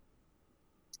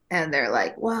 And they're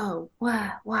like, whoa,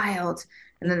 wild.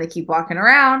 And then they keep walking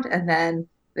around. And then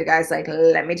the guy's like,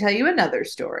 let me tell you another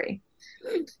story.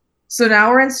 So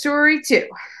now we're in story 2,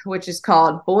 which is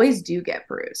called Boys Do Get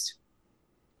Bruised.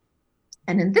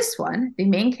 And in this one, the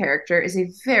main character is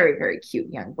a very, very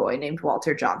cute young boy named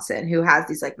Walter Johnson, who has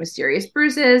these like mysterious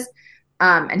bruises.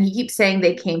 And he keeps saying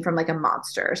they came from like a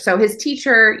monster. So his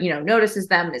teacher, notices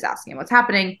them and is asking him what's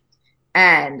happening.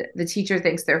 And the teacher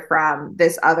thinks they're from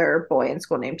this other boy in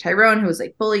school named Tyrone, who was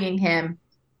like bullying him.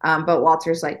 But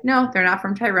Walter's like, no, they're not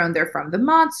from Tyrone. They're from the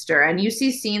monster. And you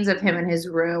see scenes of him in his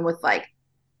room with like,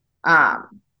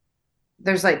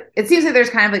 there's like, it seems like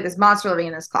there's kind of like this monster living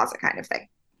in his closet kind of thing.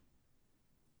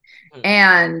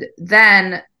 And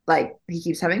then like he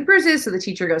keeps having bruises. So the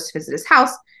teacher goes to visit his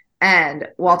house, and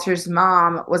Walter's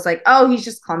mom was like, oh, he's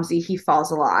just clumsy. He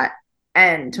falls a lot.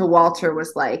 And to Walter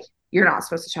was like, you're not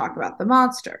supposed to talk about the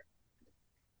monster.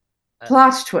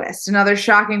 Plot twist. Another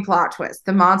shocking plot twist.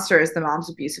 The monster is the mom's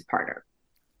abusive partner,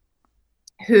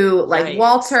 who like Yikes.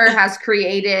 Walter has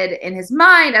created in his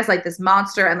mind as like this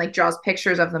monster, and like draws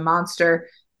pictures of the monster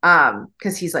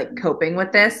because he's like coping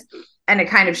with this. And it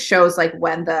kind of shows like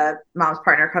when the mom's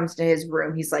partner comes to his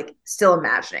room, he's like still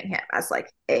imagining him as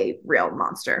like a real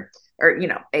monster, or,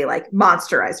 a like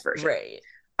monsterized version.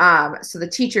 Right. So the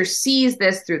teacher sees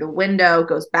this through the window,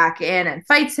 goes back in and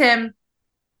fights him.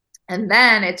 And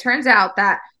then it turns out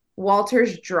that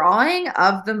Walter's drawing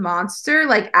of the monster,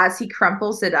 like as he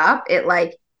crumples it up, it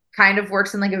like kind of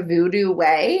works in like a voodoo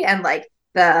way. And like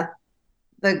the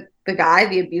guy,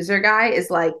 the abuser guy, is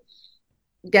like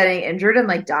getting injured and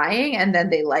like dying, and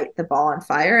then they light the ball on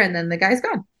fire, and then the guy's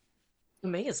gone.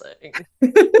 Amazing.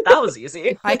 That was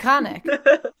easy. Iconic.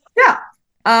 Yeah.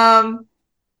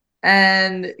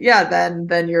 And yeah,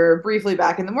 then you're briefly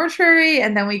back in the mortuary,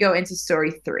 and then we go into story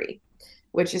 3,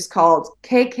 which is called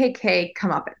KKK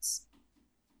Comeuppance.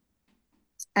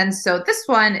 And so this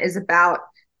one is about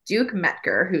Duke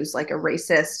Metger, who's like a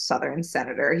racist Southern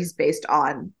senator. He's based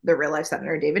on the real life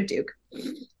Senator David Duke.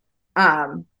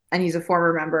 And he's a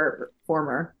former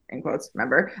in quotes,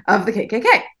 member of the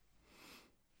KKK.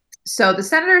 So the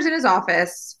senator's in his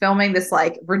office filming this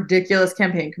like ridiculous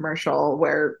campaign commercial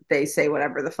where they say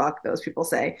whatever the fuck those people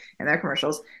say in their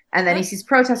commercials. And then he sees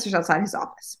protesters outside his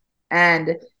office.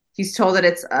 And he's told that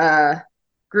it's a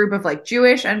group of like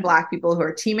Jewish and Black people who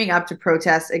are teaming up to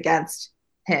protest against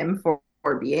him for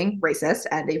being racist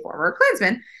and a former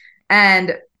Klansman.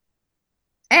 And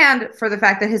for the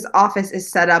fact that his office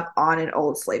is set up on an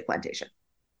old slave plantation.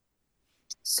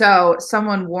 So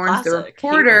someone warns the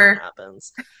reporter.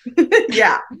 Happens.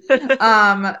 Yeah.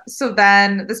 So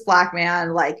then this Black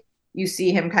man, like, you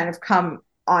see him kind of come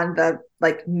on the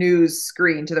like news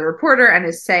screen to the reporter and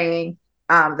is saying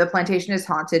the plantation is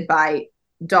haunted by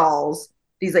dolls,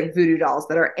 these like voodoo dolls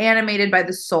that are animated by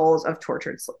the souls of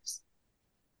tortured slaves.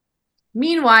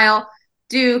 Meanwhile,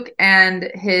 Duke and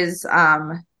his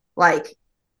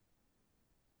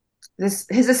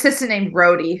his assistant named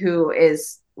Rhodey, who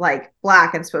is like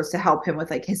Black and supposed to help him with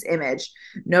like his image,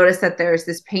 notice that there's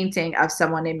this painting of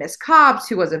someone named Miss Cobbs,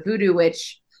 who was a voodoo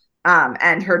witch,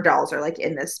 and her dolls are like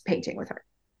in this painting with her.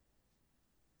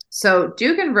 So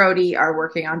Duke and Rhodey are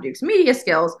working on Duke's media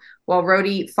skills while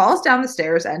Rhodey falls down the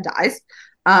stairs and dies.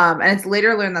 And it's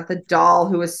later learned that the doll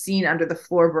who was seen under the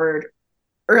floorboard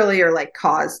earlier like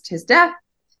caused his death.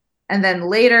 And then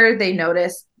later they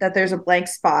notice that there's a blank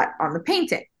spot on the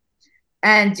painting.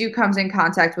 And Duke comes in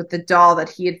contact with the doll that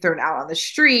he had thrown out on the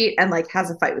street and like has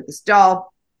a fight with this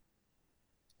doll.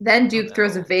 Then Duke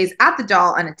throws a vase at the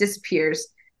doll and it disappears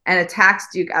and attacks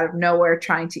Duke out of nowhere,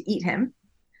 trying to eat him.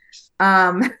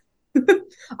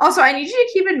 Also, I need you to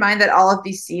keep in mind that all of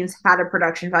these scenes had a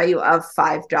production value of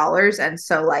 $5. And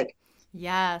so like,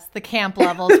 yes, the camp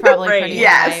level is probably right. pretty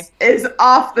high. Is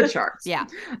off the charts. Yeah.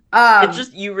 It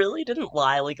just, you really didn't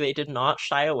lie. Like, they did not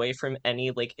shy away from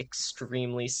any like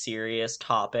extremely serious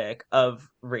topic of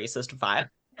racist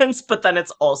violence, but then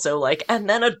it's also like, and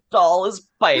then a doll is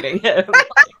fighting him.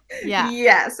 Yeah.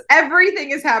 Yes,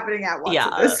 everything is happening at once.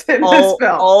 Yeah, in this film.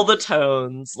 All the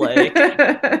tones, like.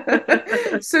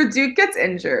 So Duke gets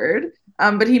injured,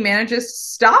 but he manages to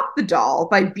stop the doll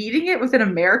by beating it with an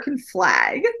American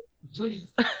flag.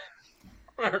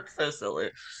 That's so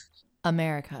silly.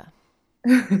 America.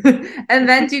 And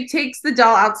then Duke takes the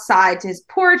doll outside to his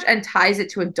porch and ties it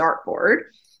to a dartboard.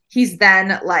 He's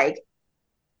then like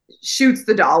shoots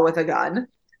the doll with a gun.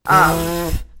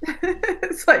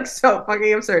 It's like so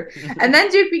fucking absurd. And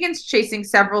then Duke begins chasing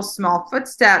several small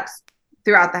footsteps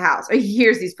throughout the house. He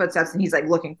hears these footsteps and he's like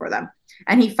looking for them.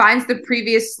 And he finds the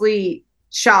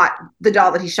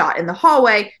doll that he shot in the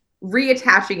hallway,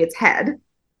 reattaching its head.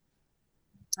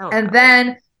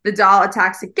 Then the doll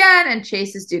attacks again and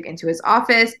chases Duke into his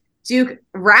office. Duke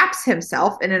wraps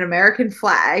himself in an American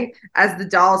flag as the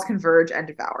dolls converge and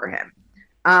devour him.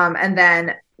 And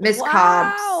then Miss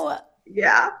Cobbs,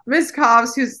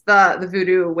 who's the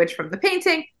voodoo witch from the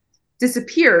painting,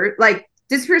 disappears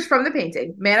from the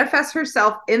painting, manifests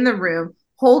herself in the room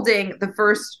holding the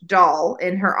first doll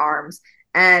in her arms,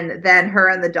 and then her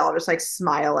and the doll just like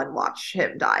smile and watch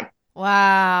him die.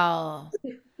 Wow.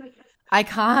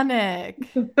 Iconic.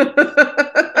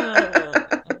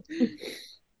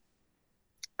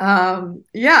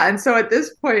 And so at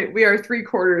this point we are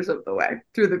 3/4 of the way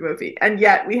through the movie, and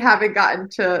yet we haven't gotten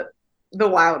to the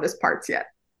wildest parts yet.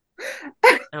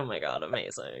 Oh my god,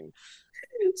 amazing.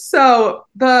 So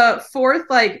the fourth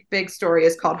like big story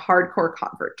is called Hardcore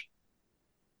Convert.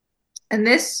 And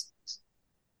this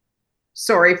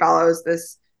story follows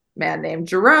this man named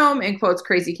Jerome, in quotes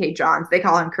Crazy K Johns. They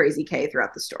call him Crazy K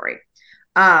throughout the story.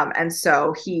 And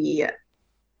so he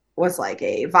was like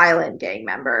a violent gang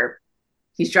member.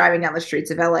 He's driving down the streets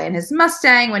of LA in his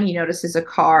Mustang when he notices a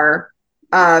car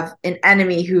of an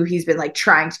enemy who he's been like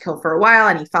trying to kill for a while,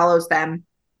 and he follows them.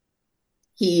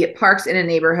 He parks in a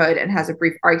neighborhood and has a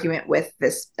brief argument with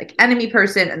this like enemy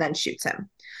person and then shoots him.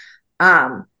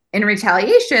 In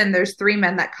retaliation, there's 3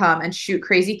 men that come and shoot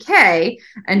Crazy K,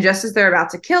 and just as they're about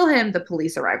to kill him, the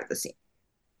police arrive at the scene.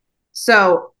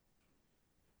 So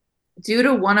due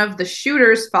to one of the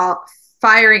shooters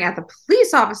firing at the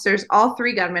police officers, all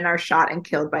 3 gunmen are shot and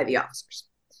killed by the officers.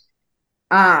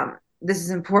 This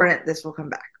is important. This will come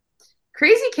back.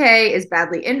 Crazy K is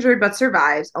badly injured but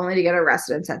survives, only to get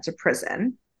arrested and sent to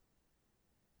prison.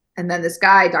 And then this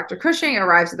guy, Dr. Cushing,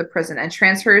 arrives at the prison and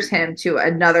transfers him to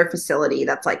another facility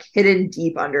that's like hidden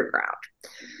deep underground.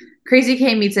 Crazy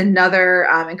K meets another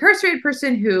incarcerated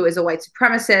person who is a white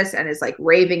supremacist and is like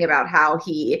raving about how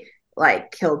he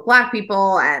like killed Black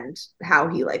people and how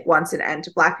he like wants an end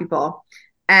to Black people.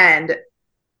 And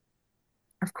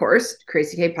of course,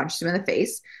 Crazy K punches him in the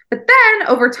face. But then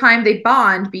over time they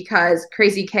bond because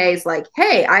Crazy K is like,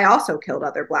 hey, I also killed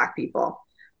other Black people.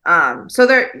 So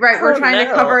they're right. We're Oh trying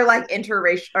to no. cover like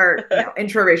interracial or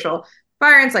intraracial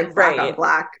violence, like black on Right.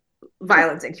 black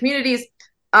violence in communities.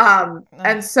 Ugh.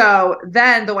 And so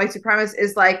then the white supremacist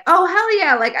is like, oh hell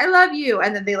yeah, like I love you,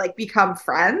 and then they like become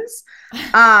friends,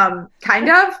 kind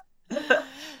of.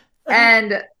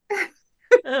 And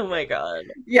Oh my God.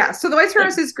 yeah, so the white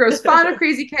supremacist grows fond of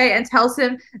Crazy K and tells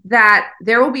him that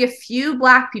there will be a few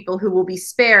black people who will be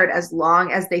spared as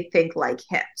long as they think like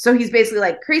him. So he's basically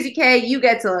like, Crazy K, you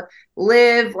get to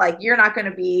live, like you're not going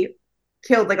to be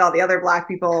killed like all the other black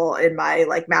people in my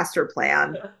like master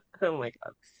plan. Oh my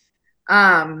God.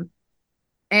 Um,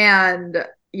 and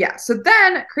yeah, so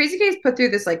then Crazy K is put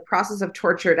through this like process of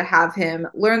torture to have him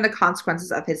learn the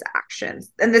consequences of his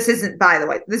actions. And this isn't, by the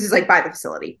way, this is like by the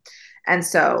facility. And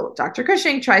so Dr.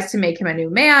 Cushing tries to make him a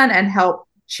new man and help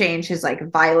change his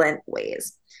like violent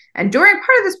ways. And during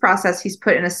part of this process, he's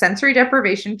put in a sensory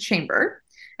deprivation chamber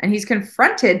and he's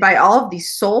confronted by all of the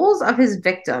souls of his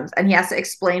victims and he has to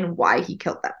explain why he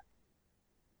killed them.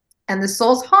 And the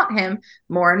souls haunt him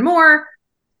more and more,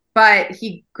 but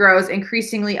he grows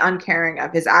increasingly uncaring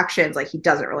of his actions. Like he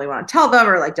doesn't really want to tell them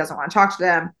or like doesn't want to talk to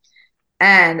them.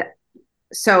 And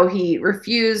so he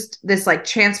refused this like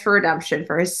chance for redemption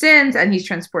for his sins and he's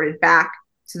transported back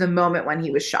to the moment when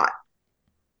he was shot.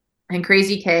 And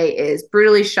Crazy K is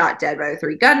brutally shot dead by the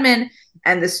three gunmen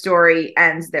and the story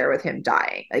ends there with him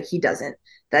dying. Like he doesn't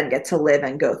then get to live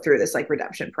and go through this like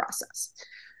redemption process.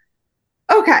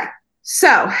 Okay,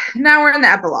 so now we're in the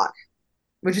epilogue,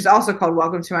 which is also called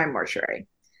Welcome to My Mortuary.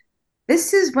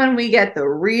 This is when we get the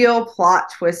real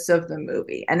plot twists of the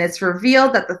movie. And it's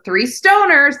revealed that the three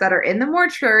stoners that are in the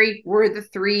mortuary were the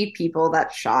three people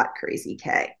that shot Crazy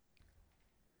K.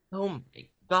 Oh my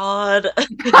God.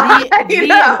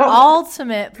 The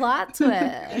ultimate plot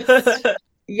twist.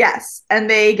 Yes. And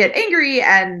they get angry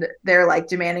and they're like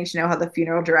demanding to know how the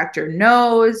funeral director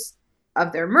knows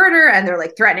of their murder. And they're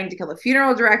like threatening to kill the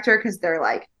funeral director because they're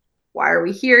like, why are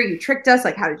we here? You tricked us.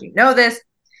 Like, how did you know this?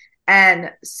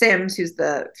 And Sims, who's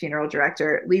the funeral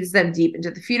director, leads them deep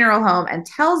into the funeral home and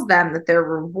tells them that their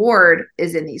reward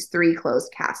is in these three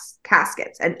closed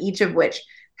caskets, and each of which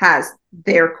has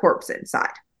their corpse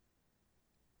inside.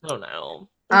 Oh no.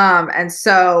 And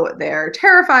so they're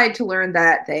terrified to learn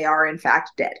that they are in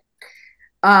fact dead.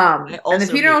 I also and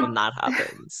the funeral hate when that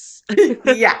happens.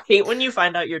 Yeah. Hate when you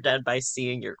find out you're dead by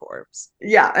seeing your corpse.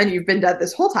 Yeah, and you've been dead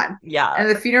this whole time. Yeah. And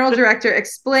the funeral director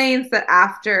explains that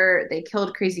after they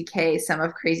killed Crazy K, some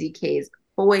of Crazy K's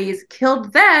boys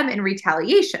killed them in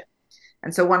retaliation.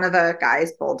 And so one of the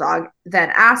guys, Bulldog,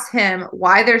 then asks him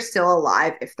why they're still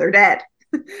alive if they're dead.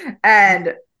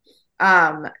 And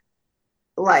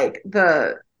like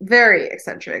the very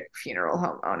eccentric funeral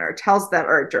home owner tells them,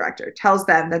 or director tells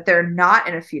them that they're not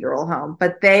in a funeral home,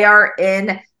 but they are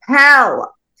in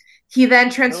hell. He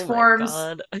then transforms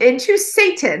into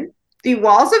Satan. The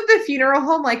walls of the funeral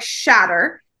home like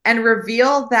shatter and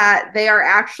reveal that they are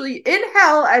actually in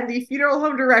hell, and the funeral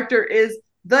home director is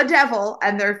the devil,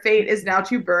 and their fate is now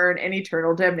to burn in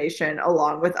eternal damnation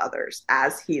along with others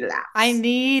as he laughs. I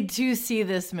need to see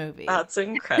this movie. That's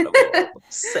incredible.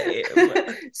 Same.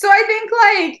 So I think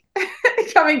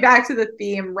like coming back to the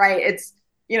theme, right? It's,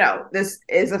 you know, this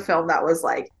is a film that was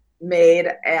like made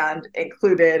and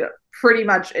included pretty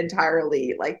much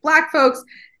entirely like Black folks.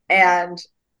 And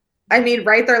I mean,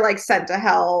 right, they're like sent to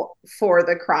hell for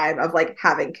the crime of like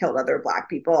having killed other Black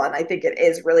people. And I think it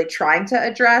is really trying to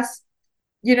address,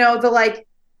 you know, the like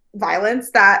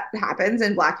violence that happens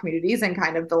in Black communities and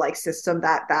kind of the like system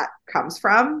that comes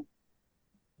from.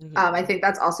 Mm-hmm. I think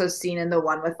that's also seen in the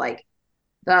one with like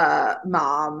the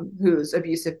mom whose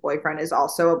abusive boyfriend is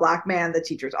also a Black man. The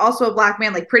teacher's also a Black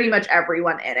man, like pretty much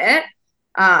everyone in it.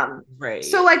 Right.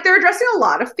 So like they're addressing a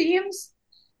lot of themes.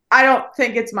 I don't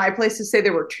think it's my place to say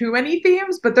there were too many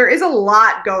themes, but there is a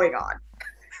lot going on.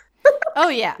 Oh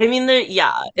yeah. I mean,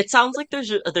 it sounds like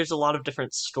there's a lot of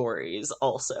different stories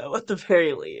also, at the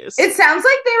very least. It sounds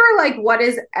like they were like, what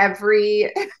is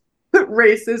every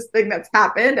racist thing that's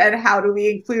happened and how do we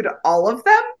include all of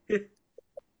them?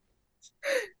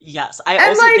 Yes.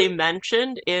 They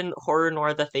mentioned in Horror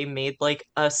Noir that they made like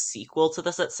a sequel to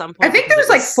this at some point. I think there's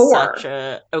like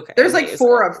 4. There's like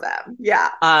 4 of them. Yeah.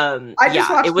 I just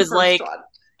watched it was the first like one.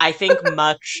 I think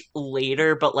much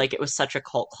later, but like it was such a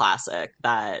cult classic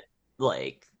that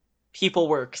like people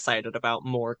were excited about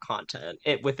more content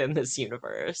within this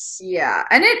universe. Yeah,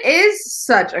 and it is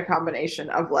such a combination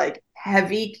of like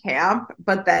heavy camp,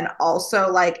 but then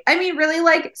also like, I mean, really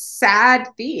like sad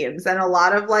themes and a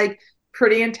lot of like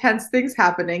pretty intense things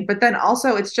happening. But then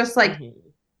also it's just like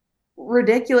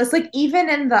ridiculous. Like even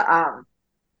in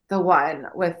the one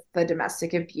with the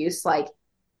domestic abuse, like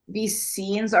these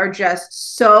scenes are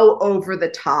just so over the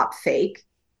top fake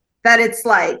that it's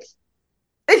like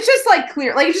it's just like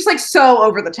clear, like it's just like so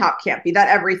over the top campy that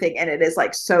everything in it is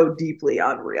like so deeply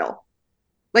unreal.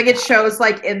 Like it shows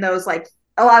like in those like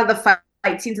a lot of the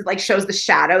fight scenes, it like shows the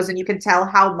shadows, and you can tell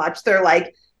how much they're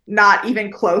like not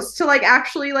even close to like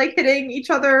actually like hitting each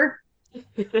other.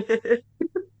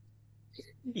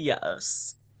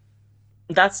 Yes.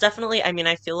 That's definitely, I mean,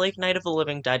 I feel like Night of the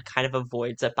Living Dead kind of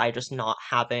avoids it by just not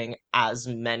having as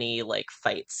many like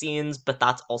fight scenes, but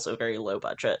that's also very low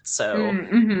budget. So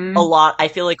Mm-hmm. I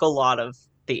feel like a lot of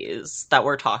these that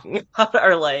we're talking about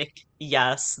are like,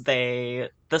 yes, the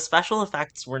special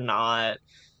effects were not,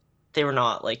 they were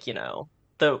not like,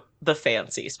 the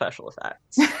fancy special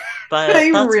effects, but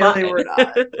They that's really fine. were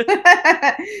not.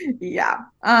 Yeah.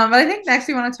 But I think next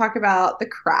we want to talk about The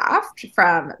Craft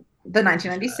from the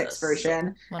 1996 Yes.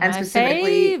 version, One of and my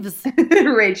specifically faves.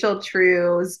 Rachel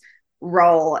True's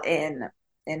role in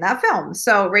that film.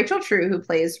 So Rachel True, who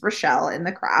plays Rochelle in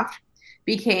The Craft,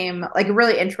 became like a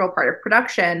really integral part of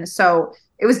production. So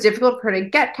it was difficult for her to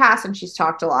get cast, and she's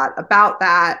talked a lot about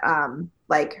that.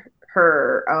 Like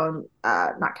her own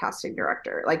not casting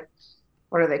director, like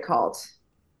what are they called?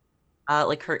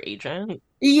 Like her agent.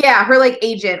 Yeah, her like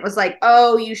agent was like,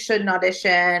 "Oh, you shouldn't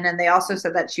audition," and they also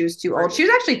said that she was too old. She Right.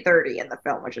 was actually 30 in the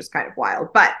film, which is kind of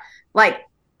wild. But like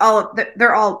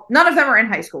they're all none of them are in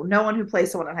high school. No one who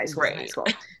plays someone in high school is in high Right.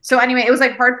 school. So anyway, it was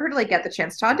like hard for her to like get the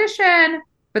chance to audition.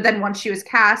 But then once she was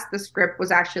cast, the script was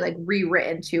actually like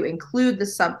rewritten to include the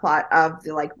subplot of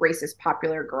the like racist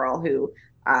popular girl who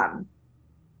um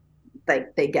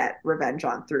like they get revenge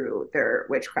on through their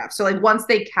witchcraft. So like once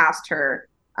they cast her,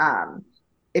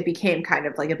 it became kind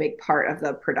of like a big part of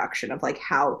the production of like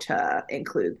how to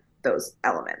include those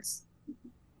elements.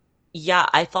 Yeah,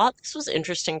 I thought this was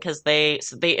interesting because they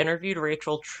interviewed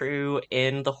Rachel True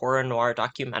in the horror noir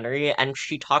documentary, and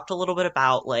she talked a little bit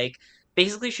about like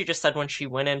basically she just said when she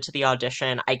went into the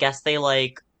audition, I guess they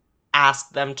like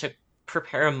asked them to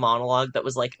prepare a monologue that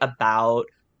was like about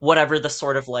whatever the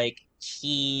sort of like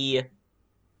key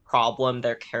problem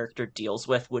their character deals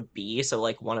with would be. So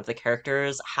like one of the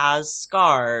characters has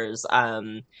scars.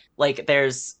 Like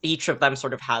there's each of them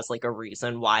sort of has like a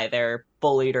reason why they're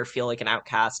bullied or feel like an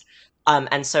outcast.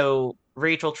 And so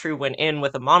Rachel True went in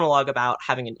with a monologue about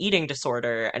having an eating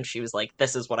disorder, and she was like,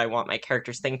 "This is what I want my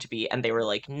character's thing to be," and they were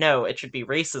like, "No, it should be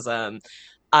racism."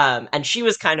 And she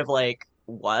was kind of like,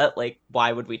 "What? Like,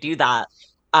 why would we do that?"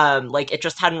 Like it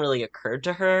just hadn't really occurred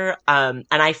to her. And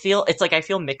I feel it's like I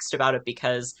feel mixed about it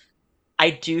because I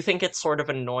do think it's sort of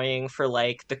annoying for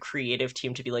like the creative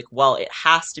team to be like, well, it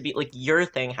has to be like your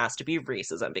thing has to be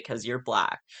racism because you're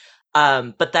black.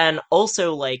 But then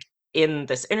also like in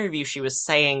this interview, she was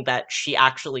saying that she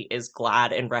actually is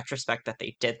glad in retrospect that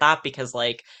they did that because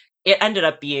like it ended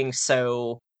up being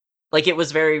so like it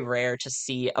was very rare to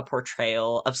see a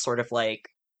portrayal of sort of like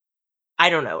I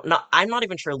don't know, not I'm not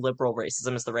even sure liberal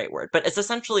racism is the right word, but it's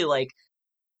essentially like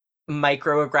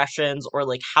microaggressions or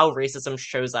like how racism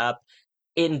shows up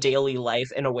in daily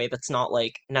life in a way that's not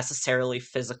like necessarily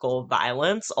physical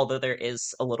violence, although there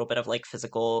is a little bit of like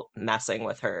physical messing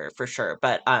with her for sure.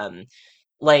 But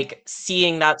like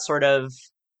seeing that sort of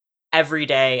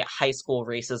everyday high school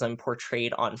racism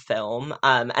portrayed on film.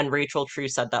 And Rachel True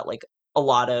said that like a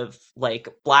lot of like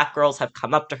black girls have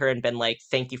come up to her and been like,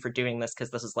 "Thank you for doing this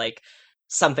because this is like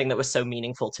something that was so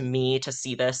meaningful to me to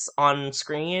see this on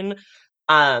screen."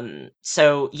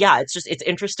 So yeah, it's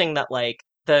interesting that like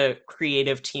the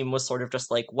creative team was sort of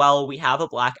just like, well, we have a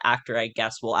black actor, I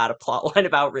guess we'll add a plot line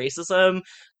about racism.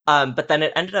 But then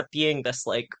it ended up being this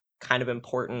like kind of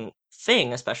important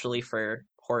thing, especially for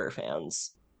horror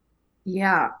fans.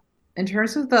 Yeah. In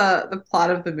terms of the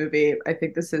plot of the movie, I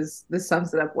think this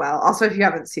sums it up well. Also, if you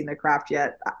haven't seen The Craft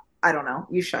yet, I don't know,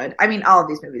 you should. I mean, all of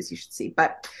these movies you should see,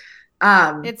 but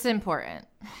It's important.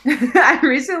 I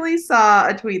recently saw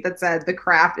a tweet that said The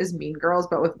Craft is Mean Girls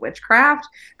but with witchcraft.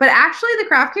 But actually The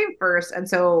Craft came first, and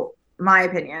so my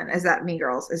opinion is that Mean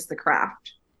Girls is The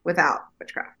Craft without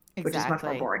witchcraft, which is much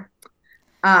more Exactly. boring.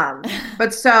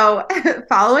 But so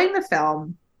following the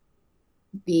film,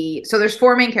 so there's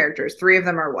four main characters. Three of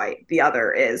them are white. The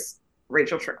other is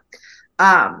Rachel True.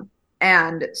 Um,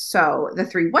 and so the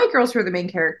three white girls who are the main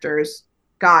characters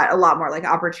got a lot more like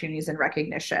opportunities and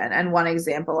recognition. And one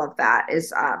example of that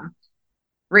is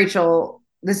Rachel.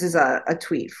 This is a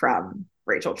tweet from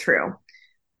Rachel True.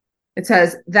 It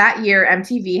says that year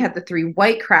MTV had the three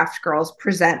white craft girls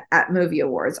present at movie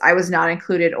awards. I was not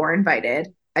included or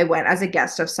invited. I went as a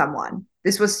guest of someone.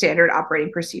 This was standard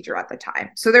operating procedure at the time.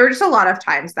 So there were just a lot of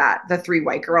times that the three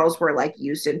white girls were like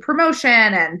used in promotion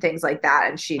and things like that,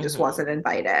 and she just Hmm. wasn't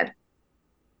invited.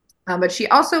 But she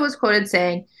also was quoted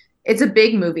saying, "It's a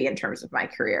big movie in terms of my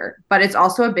career, but it's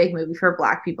also a big movie for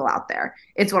Black people out there.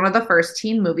 It's one of the first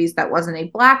teen movies that wasn't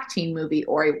a Black teen movie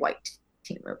or a white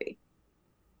teen movie."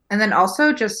 And then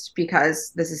also, just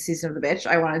because this is Season of the Bitch,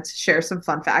 I wanted to share some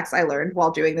fun facts I learned while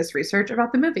doing this research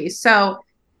about the movie. So,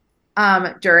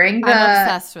 during the I'm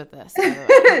obsessed with this, by the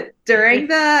way. during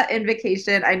the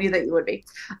invocation, I knew that you would be,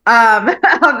 of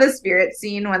the spirit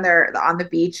scene when they're on the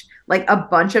beach, like a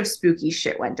bunch of spooky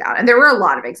shit went down. And there were a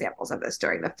lot of examples of this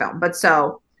during the film. But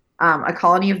so, a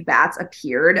colony of bats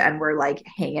appeared and were like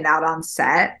hanging out on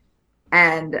set,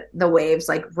 and the waves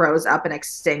like rose up and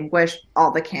extinguished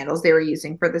all the candles they were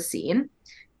using for the scene.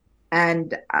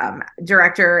 And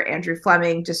director Andrew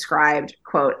Fleming described,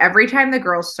 quote, "Every time the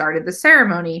girls started the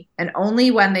ceremony, and only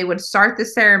when they would start the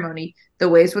ceremony, the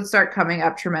waves would start coming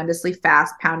up tremendously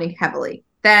fast, pounding heavily.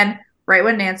 Then, right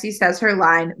when Nancy says her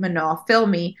line, 'Manoa, fill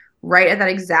me,' right at that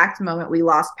exact moment, we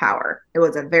lost power. It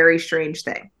was a very strange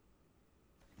thing."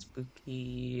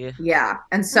 Spooky. Yeah.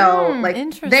 And so like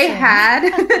they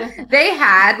had they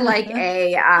had like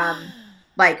a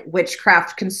like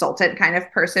witchcraft consultant kind of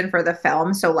person for the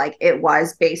film. So like it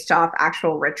was based off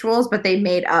actual rituals, but they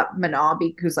made up Manoa,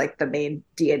 who's like the main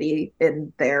deity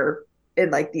in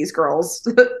like these girls'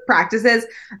 practices,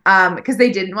 because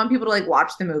they didn't want people to like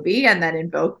watch the movie and then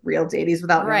invoke real deities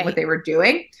without knowing what they were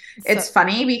doing. It's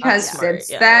funny because since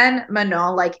then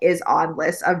Manoa like is on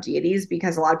lists of deities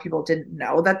because a lot of people didn't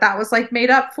know that was like made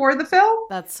up for the film.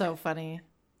 That's so funny.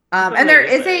 And there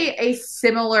is a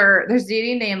similar, there's a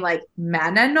deity named like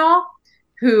Manano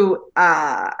who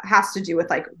has to do with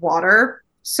like water.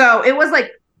 So it was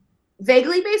like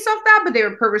vaguely based off that, but they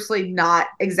were purposely not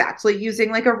exactly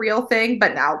using like a real thing,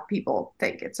 but now people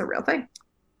think it's a real thing.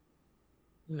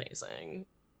 Amazing.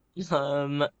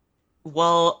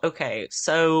 Well, okay,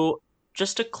 so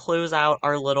just to close out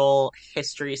our little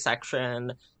history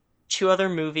section, two other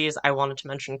movies I wanted to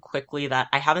mention quickly that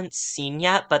I haven't seen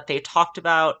yet, but they talked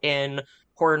about in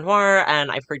Horror Noir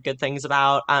and I've heard good things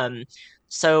about.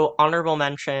 So honorable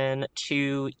mention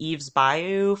to Eve's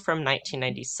Bayou from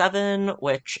 1997,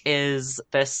 which is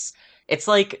this, it's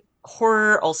like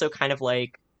horror, also kind of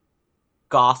like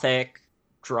gothic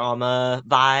drama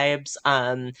vibes.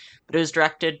 But it was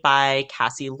directed by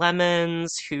Cassie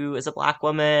Lemons, who is a Black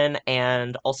woman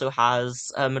and also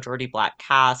has a majority Black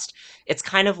cast. It's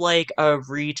kind of like a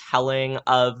retelling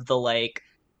of the like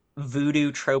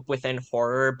voodoo trope within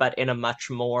horror, but in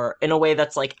a way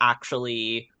that's like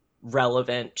actually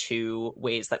relevant to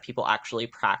ways that people actually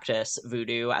practice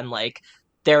voodoo, and like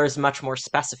there's much more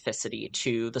specificity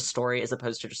to the story as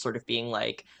opposed to just sort of being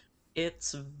like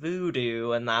it's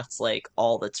voodoo and that's like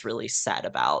all that's really said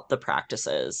about the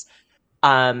practices.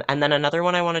 And then another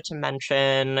one I wanted to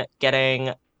mention,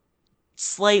 getting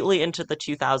slightly into the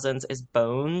 2000s, is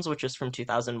Bones, which is from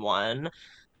 2001.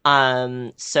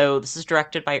 So this is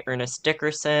directed by Ernest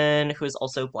Dickerson, who is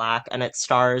also Black, and it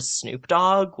stars Snoop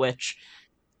Dogg, which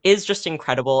is just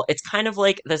incredible. It's kind of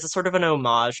like there's a sort of an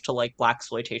homage to like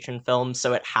blaxploitation films,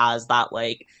 so it has that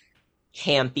like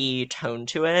campy tone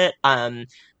to it.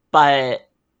 But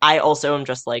I also am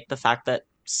just like the fact that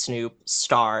Snoop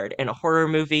starred in a horror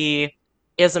movie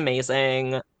is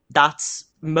amazing. That's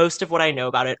most of what I know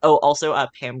about it. Oh, also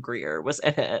Pam Grier was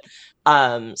in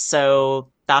it. So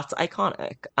that's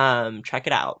iconic. Check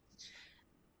it out.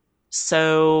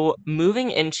 So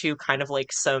moving into kind of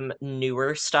like some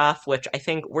newer stuff, which I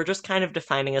think we're just kind of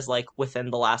defining as like within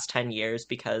the last 10 years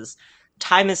because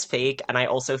time is fake. And I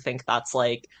also think that's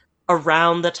like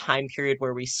around the time period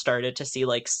where we started to see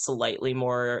like slightly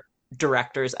more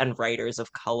directors and writers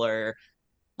of color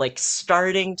like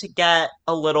starting to get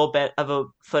a little bit of a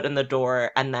foot in the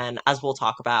door. And then, as we'll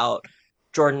talk about,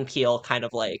 Jordan Peele kind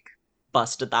of like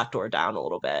busted that door down a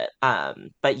little bit.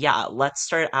 But yeah, let's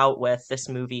start out with this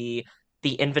movie,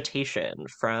 The Invitation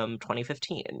from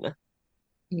 2015.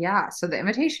 Yeah, so The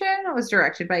Invitation was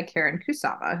directed by Karen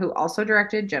Kusama, who also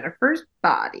directed Jennifer's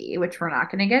Body, which we're not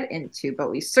going to get into,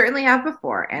 but we certainly have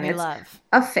before, and it's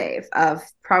a fave of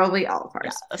probably all of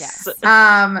ours. Yes.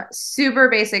 Super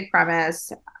basic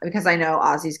premise, because I know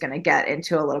Ozzy's going to get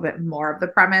into a little bit more of the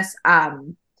premise.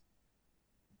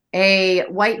 A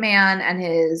white man and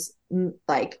his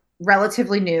like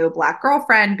relatively new Black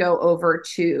girlfriend go over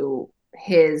to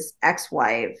his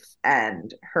ex-wife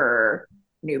and her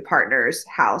new partner's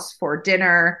house for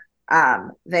dinner.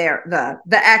 They're the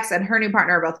ex and her new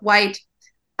partner are both white.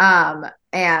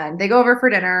 And they go over for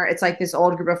dinner. It's like this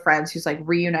old group of friends who's like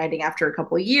reuniting after a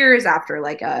couple of years after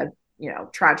like a,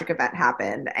 tragic event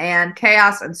happened, and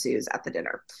chaos ensues at the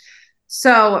dinner.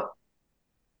 So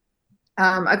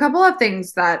A couple of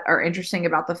things that are interesting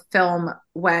about the film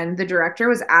when the director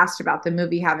was asked about the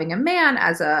movie having a man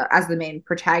as the main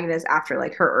protagonist after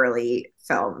like her early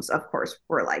films, of course,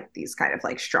 were like these kind of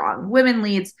like strong women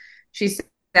leads. She said,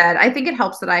 I think it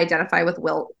helps that I identify with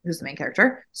Will, who's the main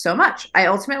character, so much. I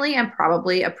ultimately am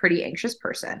probably a pretty anxious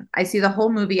person. I see the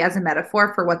whole movie as a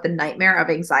metaphor for what the nightmare of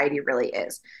anxiety really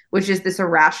is, which is this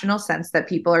irrational sense that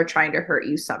people are trying to hurt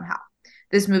you somehow.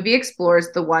 This movie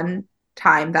explores the one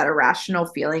time that irrational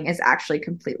feeling is actually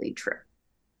completely true.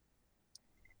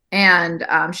 And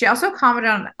she also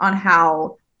commented on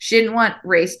how she didn't want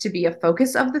race to be a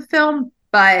focus of the film,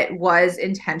 but was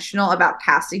intentional about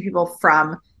casting people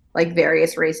from like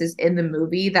various races in the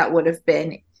movie that would have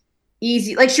been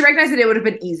easy. Like she recognized that it would have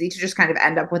been easy to just kind of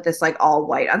end up with this like all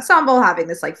white ensemble having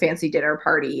this like fancy dinner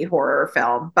party horror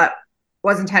film, but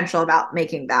was intentional about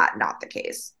making that not the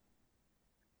case.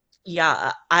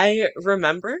 Yeah, I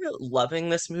remember loving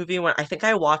this movie when I think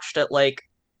I watched it like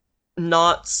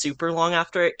not super long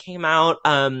after it came out.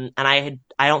 And I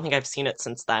don't think I've seen it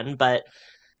since then, but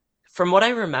from what I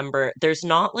remember, there's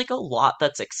not like a lot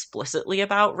that's explicitly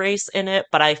about race in it,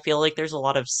 but I feel like there's a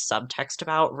lot of subtext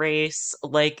about race.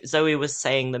 Like Zoe was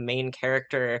saying, the main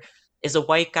character is a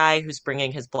white guy who's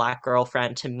bringing his black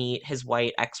girlfriend to meet his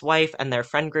white ex-wife and their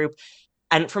friend group.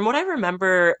 And from what I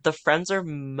remember, the friends are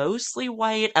mostly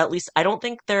white. At least I don't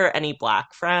think there are any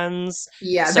black friends.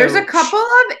 Yeah, there's a So, couple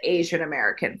of Asian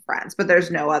American friends, but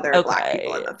there's no other black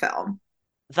people in okay, the film.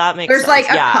 that makes There's like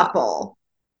sense. a Yeah, couple.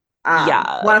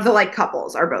 yeah, One of the like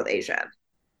couples are both Asian.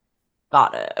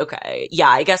 got it. Okay. Yeah,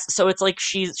 I guess so it's like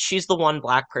she's the one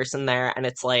black person there, and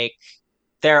it's like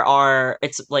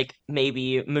it's like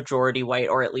maybe majority white,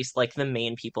 or at least like the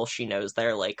main people she knows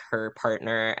there, like her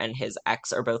partner and his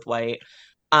ex are both white.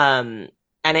 Um,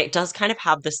 and it does kind of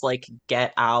have this like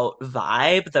Get Out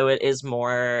vibe, though it is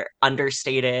more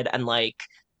understated and like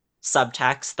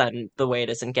subtext than the way it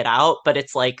is in Get Out, but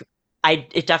it's like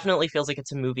it definitely feels like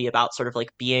it's a movie about sort of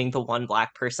like being the one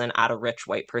black person at a rich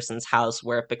white person's house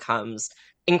where it becomes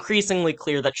increasingly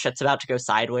clear that shit's about to go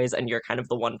sideways and you're kind of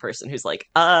the one person who's like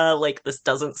this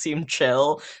doesn't seem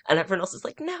chill, and everyone else is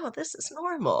like, no, this is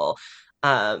normal.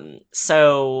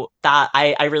 So that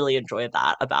I really enjoyed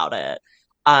that about it.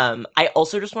 I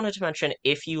also just wanted to mention,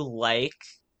 if you like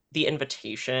The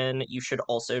Invitation, you should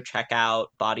also check out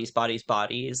Bodies, Bodies,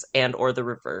 Bodies and or The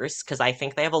Reverse, because I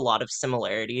think they have a lot of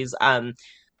similarities.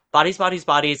 Bodies, Bodies,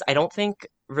 Bodies, I don't think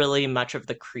really much of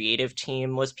the creative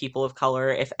team was people of color,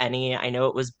 if any. I know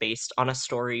it was based on a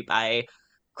story by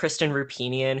Kristen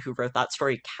Rupinian, who wrote that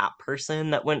story Cat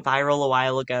Person that went viral a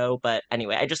while ago. But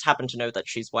anyway, I just happen to know that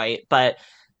she's white. But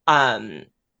um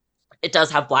it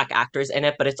does have black actors in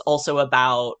it, but it's also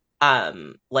about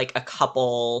like a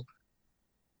couple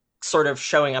sort of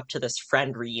showing up to this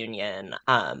friend reunion,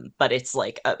 but it's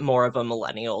like more of a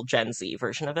millennial Gen Z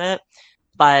version of it.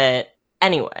 But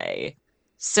anyway,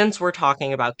 since we're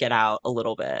talking about Get Out a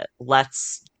little bit,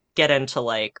 let's get into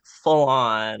like full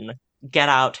on Get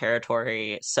Out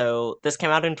territory. So this came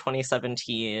out in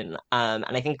 2017, and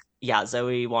I think, yeah,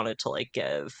 Zoe wanted to like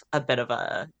give a bit of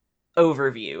a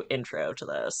overview intro to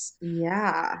this.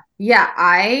 Yeah. Yeah,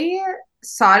 I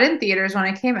saw it in theaters when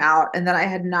it came out, and then I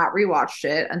had not rewatched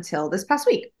it until this past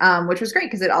week, which was great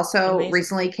because it also Amazing.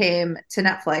 recently came to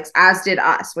Netflix, as did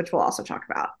Us, which we'll also talk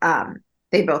about.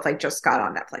 They both like just got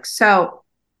on Netflix. So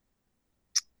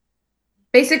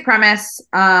basic premise,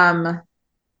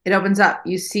 it opens up.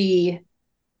 You see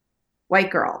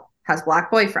white girl has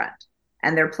black boyfriend,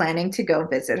 and they're planning to go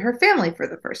visit her family for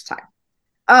the first time.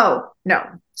 Oh, no,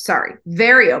 sorry.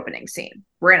 Very opening scene.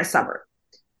 We're in a suburb.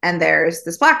 And there's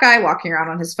this black guy walking around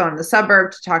on his phone in the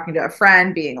suburbs, talking to a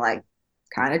friend, being like,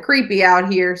 kind of creepy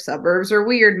out here. Suburbs are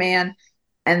weird, man.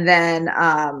 And then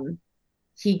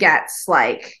he gets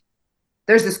like,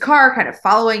 there's this car kind of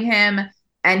following him,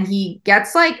 and he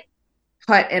gets like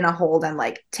put in a hold and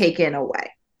like taken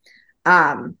away.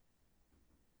 Um,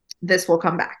 this will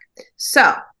come back.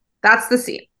 So that's the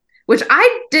scene, which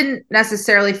I didn't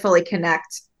necessarily fully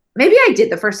connect. Maybe I did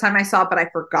the first time I saw it, but I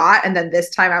forgot. And then this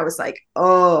time I was like,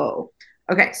 oh,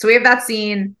 okay. So we have that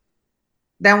scene.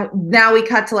 Then now we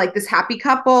cut to like this happy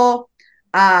couple.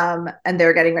 And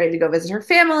they're getting ready to go visit her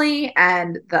family.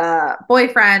 And the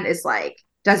boyfriend is like,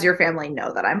 does your family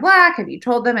know that I'm black? Have you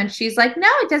told them? And she's like, no,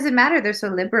 it doesn't matter. They're so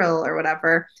liberal or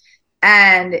whatever.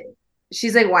 And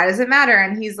she's like, why does it matter?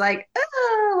 And he's like,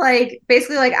 oh, like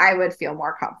basically like I would feel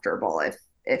more comfortable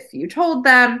if you told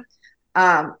them.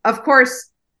 Of course,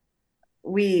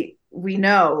 we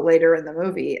know later in the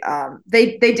movie,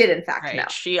 they did in fact know.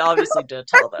 Right. She obviously did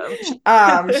tell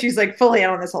them. She's like fully in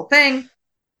on this whole thing.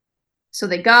 So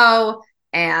they go,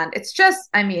 And it's just,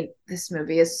 I mean, this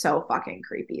movie is so fucking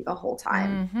creepy the whole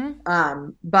time. Mm-hmm.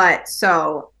 But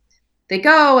so they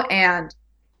go and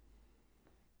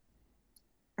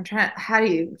I'm trying to, how do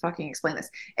you fucking explain this?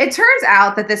 It turns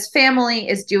out that this family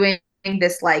is doing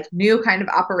this like new kind of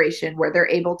operation where they're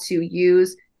able to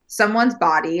use someone's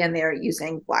body and they're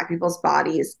using black people's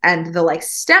bodies and the like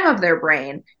stem of their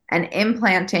brain and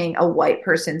implanting a white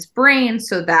person's brain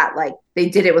so that like they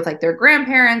did it with like their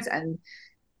grandparents and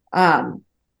um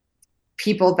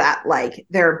people that like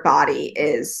their body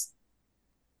is,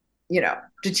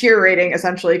 deteriorating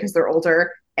essentially because they're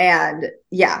older and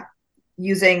yeah,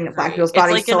 using black Right. people's It's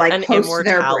bodies like to like an host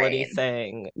their immortality brain.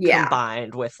 thing Yeah,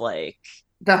 combined with like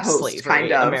the host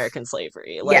kind slavery, of. American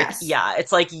slavery. Like, Yes. yeah,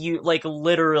 it's like you like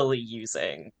literally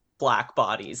using black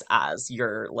bodies as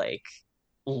your like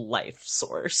life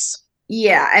source.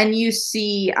 Yeah, and you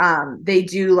see they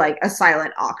do like a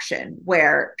silent auction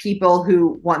where people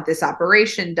who want this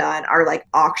operation done are like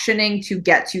auctioning to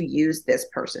get to use this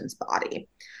person's body.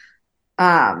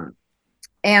 Um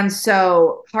and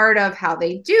so part of how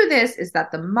they do this is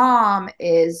that the mom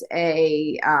is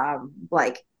a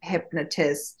like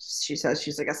hypnotist. She says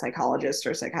she's like a psychologist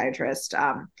or psychiatrist.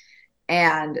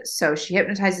 And so she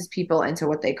hypnotizes people into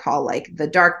what they call like the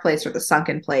dark place or the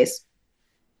sunken place.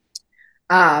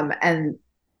 And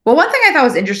well, one thing I thought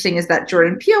was interesting is that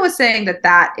Jordan Peele was saying that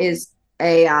that is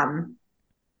a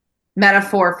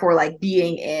metaphor for like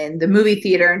being in the movie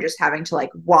theater and just having to like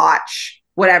watch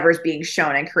whatever's being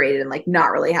shown and created and like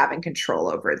not really having control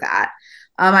over that.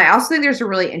 I also think there's a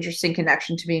really interesting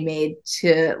connection to be made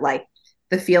to like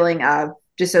the feeling of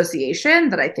dissociation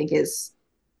that I think is,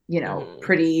 Mhm.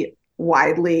 pretty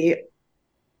widely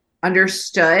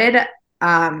understood.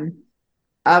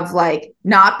 Of like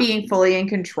not being fully in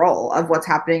control of what's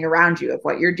happening around you, of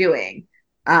what you're doing,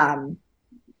 um,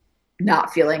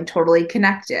 not feeling totally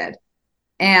connected.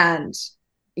 And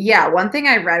yeah, one thing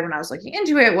I read when I was looking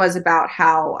into it was about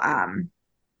how,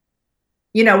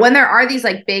 when there are these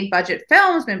like big budget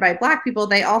films made by Black people,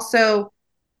 they also,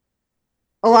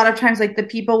 a lot of times, like the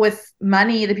people with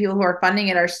money, the people who are funding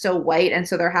it are still white. And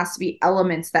so there has to be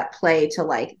elements that play to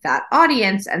like that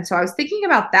audience. And so I was thinking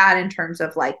about that in terms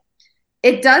of like,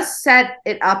 it does set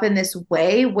it up in this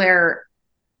way where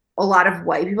a lot of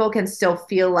white people can still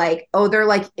feel like, oh, they're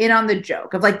like in on the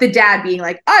joke of like the dad being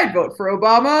like, I'd vote for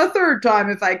Obama a third time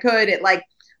if I could. It like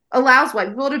allows white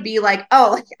people to be like, oh,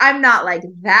 like I'm not like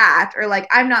that, or like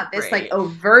I'm not this like Right. I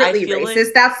overtly feel like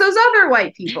racist. That's those other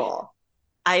white people.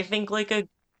 I think like a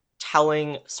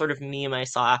telling sort of meme I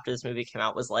saw after this movie came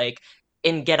out was like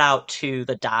in Get Out 2,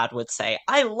 the dad would say,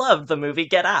 I love the movie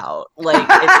Get Out. Like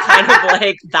it's kind of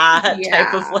like that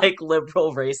type of Yeah. like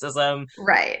liberal racism.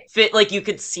 Right. Fit like you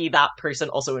could see that person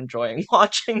also enjoying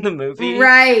watching the movie.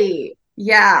 Right.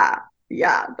 Yeah.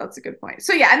 Yeah, that's a good point.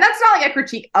 So yeah, and that's not like a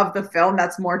critique of the film.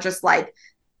 That's more just like,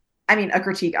 I mean, a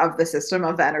critique of the system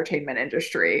of the entertainment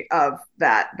industry of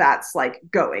that's like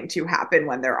going to happen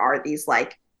when there are these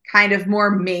like kind of more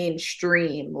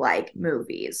mainstream like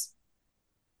movies.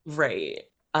 Right.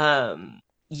 Um,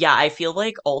 yeah, I feel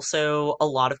like also a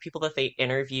lot of people that they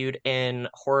interviewed in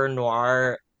horror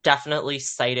noir definitely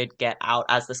cited Get Out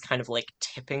as this kind of like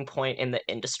tipping point in the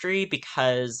industry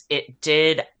because it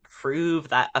did prove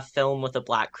that a film with a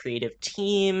black creative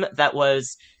team that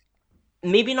was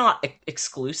maybe not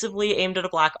exclusively aimed at a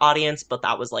black audience, but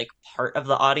that was like part of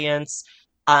the audience,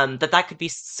 that could be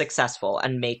successful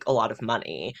and make a lot of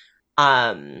money.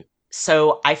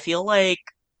 So I feel like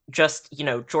just,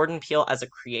 Jordan Peele as a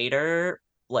creator,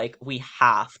 like we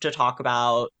have to talk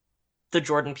about the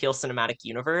Jordan Peele cinematic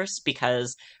universe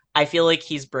because I feel like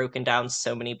he's broken down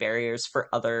so many barriers for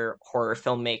other horror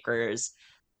filmmakers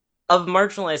of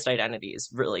marginalized identities,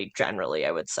 really generally,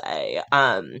 I would say.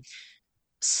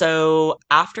 So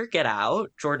after Get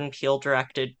Out, Jordan Peele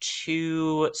directed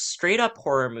two straight up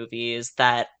horror movies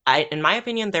that in my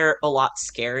opinion, they're a lot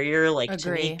scarier. Like to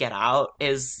me, Agree. Get Out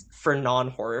is for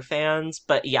non-horror fans,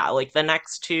 but yeah, like the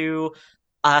next two,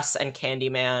 Us and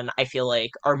Candyman, I feel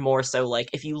like are more so like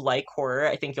if you like horror,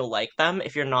 I think you'll like them.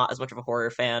 If you're not as much of a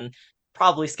horror fan,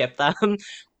 probably skip them.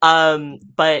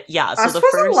 But yeah, so Us the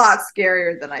was a lot first,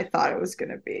 scarier than I thought it was going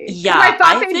to be. Because yeah, I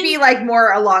thought they'd be like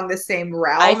more along the same I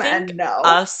realm, think and no.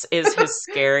 Us is his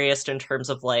scariest in terms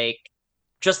of like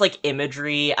just like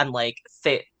imagery and like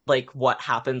like what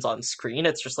happens on screen.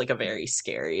 It's just like a very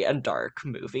scary and dark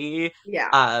movie. Yeah.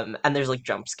 And there's like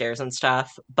jump scares and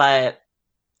stuff. But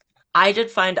I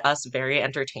did find Us very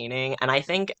entertaining and I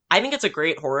think it's a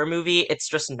great horror movie. It's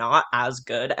just not as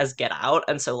good as Get Out.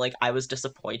 And so like I was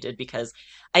disappointed because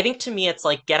I think to me it's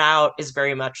like Get Out is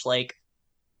very much like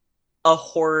a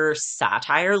horror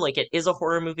satire. Like it is a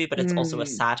horror movie, but it's also a Mm.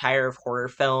 satire of horror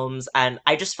films. And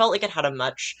I just felt like it had a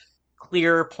much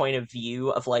clearer point of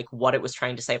view of like what it was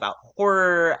trying to say about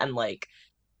horror and like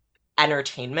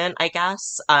entertainment, I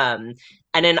guess. And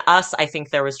in Us, I think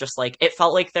there was just like it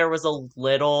felt like there was a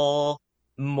little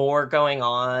more going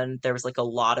on. There was like a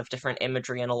lot of different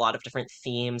imagery and a lot of different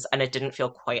themes, and it didn't feel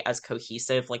quite as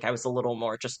cohesive. Like I was a little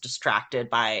more just distracted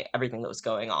by everything that was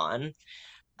going on.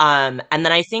 And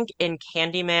then I think in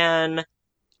Candyman,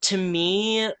 to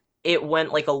me, it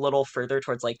went like a little further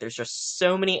towards like there's just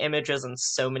so many images and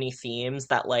so many themes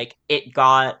that like it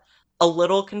got a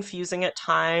little confusing at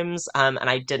times. And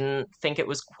I didn't think it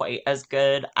was quite as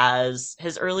good as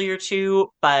his earlier two,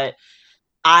 but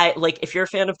I like if you're a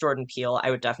fan of Jordan Peele,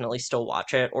 I would definitely still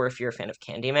watch it, or if you're a fan of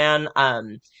Candyman.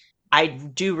 I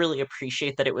do really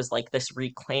appreciate that it was like this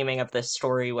reclaiming of this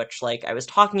story, which, like I was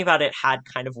talking about, it had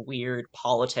kind of weird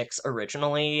politics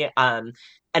originally.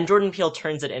 And Jordan Peele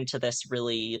turns it into this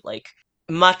really like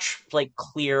much like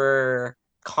clearer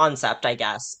concept, I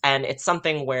guess. And it's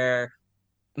something where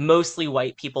mostly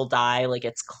white people die. Like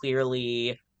it's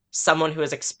clearly someone who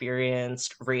has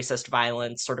experienced racist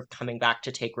violence sort of coming back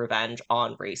to take revenge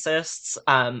on racists,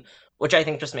 which I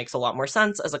think just makes a lot more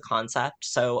sense as a concept.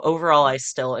 So overall, I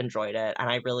still enjoyed it, and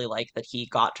I really like that he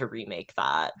got to remake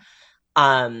that.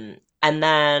 And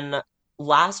then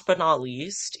last but not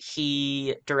least,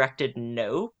 he directed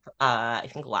Nope. I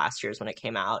think last year's when it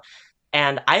came out.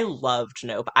 And I loved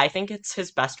Nope. I think it's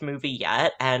his best movie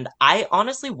yet. And I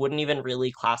honestly wouldn't even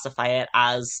really classify it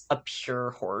as a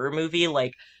pure horror movie.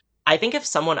 Like, I think if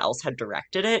someone else had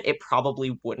directed it, it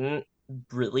probably wouldn't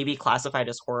really be classified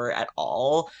as horror at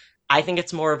all. I think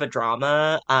it's more of a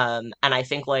drama. And I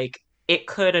think like it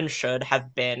could and should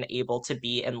have been able to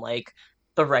be in like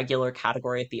the regular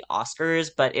category at the Oscars,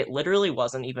 but it literally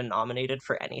wasn't even nominated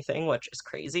for anything, which is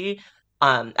crazy.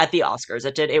 At the Oscars,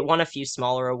 it won a few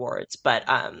smaller awards, but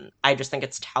I just think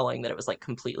it's telling that it was like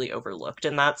completely overlooked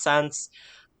in that sense.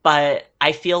 But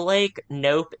I feel like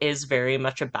Nope is very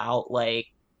much about like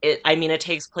it. I mean, it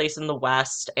takes place in the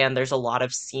West, and there's a lot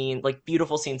of like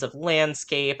beautiful scenes of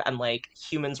landscape and like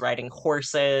humans riding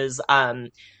horses.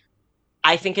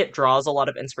 I think it draws a lot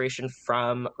of inspiration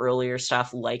from earlier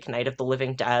stuff like Night of the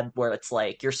Living Dead, where it's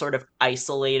like you're sort of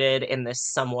isolated in this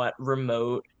somewhat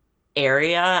remote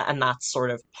area, and that's sort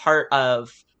of part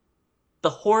of the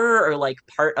horror, or like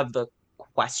part of the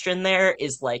question there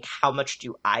is like how much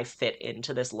do I fit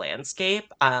into this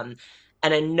landscape?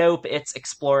 And in Nope, it's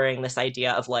exploring this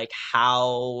idea of like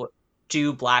how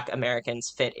do Black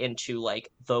Americans fit into like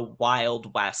the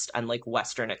Wild West and like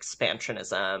Western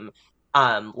expansionism?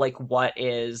 Like what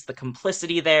is the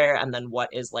complicity there, and then what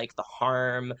is like the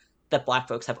harm that Black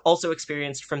folks have also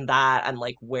experienced from that, and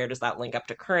like where does that link up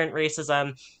to current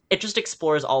racism? It just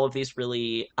explores all of these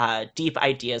really deep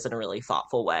ideas in a really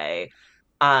thoughtful way.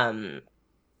 Um,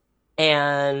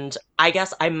 and I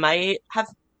guess I might have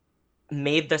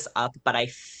made this up, but I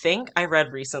think I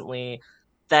read recently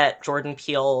that Jordan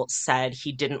Peele said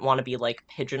he didn't want to be like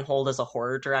pigeonholed as a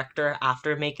horror director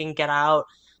after making Get Out.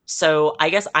 So I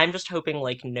guess I'm just hoping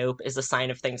like Nope is a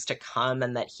sign of things to come,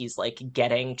 and that he's like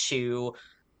getting to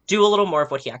do a little more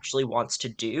of what he actually wants to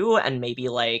do, and maybe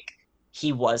like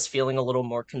he was feeling a little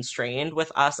more constrained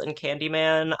with Us and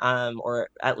Candyman, or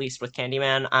at least with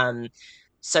Candyman.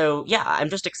 So yeah, I'm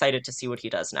just excited to see what he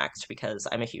does next because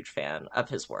I'm a huge fan of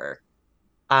his work.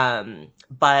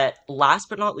 But last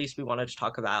but not least, we wanted to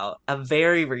talk about a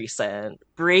very recent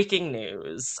breaking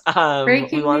news. We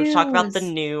Breaking wanted to talk about the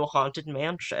news. new Haunted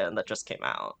Mansion that just came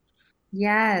out.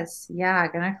 Yes, yeah,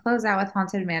 gonna close out with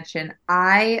Haunted Mansion.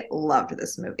 I loved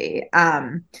this movie.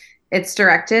 It's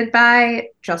directed by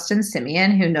Justin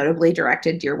Simeon, who notably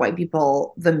directed Dear White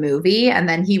People, the movie, and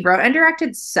then he wrote and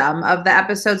directed some of the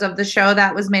episodes of the show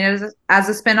that was made as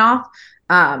a spinoff.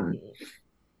 Um,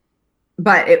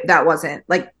 but that wasn't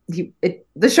like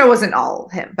the show wasn't all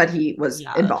him, but he was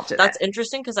Yeah, involved in it. that's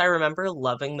interesting because I remember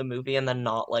loving the movie and then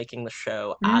not liking the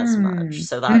show as much. Mm.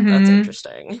 So that's Hmm.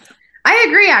 interesting. I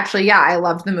agree, actually. Yeah, I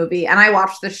loved the movie and I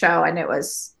watched the show and it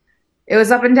was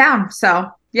up and down. So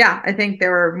yeah, I think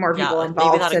there were more people Yeah,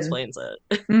 maybe involved that and explains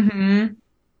it. mhm.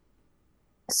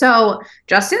 So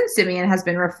Justin Simeon has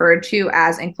been referred to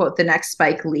as, in quote, the next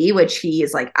Spike Lee, which he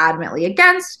is like adamantly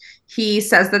against. He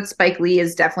says that Spike Lee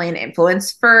is definitely an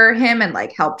influence for him and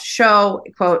like helped show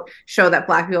that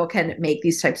Black people can make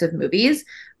these types of movies.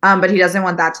 But he doesn't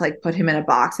want that to like put him in a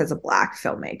box as a Black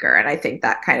filmmaker. And I think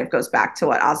that kind of goes back to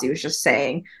what Ozzy was just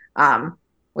saying. Um,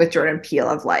 with Jordan Peele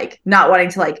of like not wanting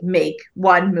to like make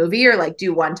one movie or like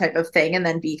do one type of thing and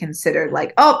then be considered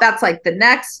like, oh, that's like the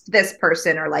next this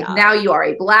person, or like now you are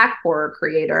a Black horror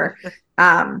creator.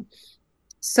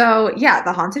 So yeah,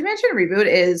 the Haunted Mansion reboot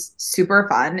is super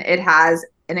fun. It has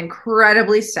an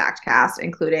incredibly stacked cast,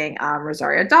 including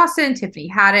Rosario Dawson, Tiffany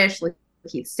Haddish,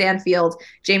 Keith Stanfield,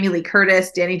 Jamie Lee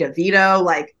Curtis, Danny DeVito.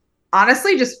 Like,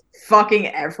 honestly, just fucking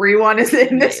everyone is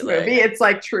in this movie. It's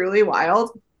like truly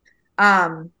wild.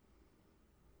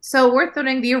 So worth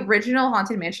noting, the original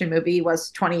Haunted Mansion movie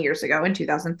was 20 years ago in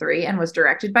 2003 and was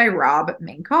directed by Rob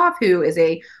Minkoff, who is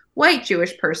a white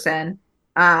Jewish person,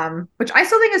 which I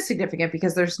still think is significant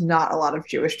because there's not a lot of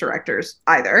Jewish directors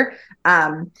either.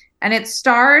 And it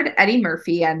starred Eddie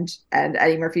Murphy and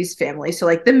Eddie Murphy's family. So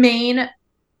like the main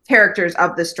characters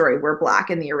of the story were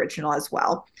Black in the original as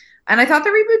well. And I thought the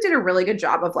reboot did a really good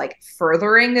job of like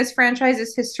furthering this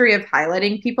franchise's history of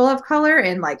highlighting people of color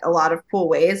in like a lot of cool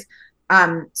ways.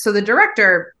 So the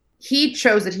director, he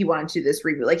chose that he wanted to do this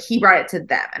reboot. Like he brought it to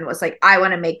them and was like, I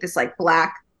want to make this like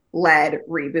Black led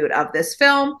reboot of this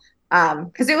film.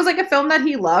 Because it was like a film that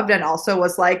he loved and also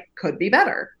was like, could be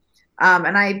better.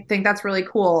 And I think that's really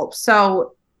cool.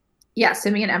 So yeah,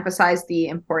 Simeon emphasized the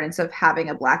importance of having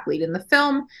a Black lead in the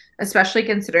film, especially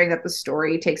considering that the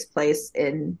story takes place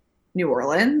in New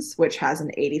Orleans, which has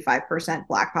an 85%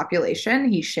 Black population.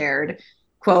 He shared,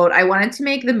 quote, I wanted to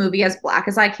make the movie as Black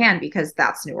as I can because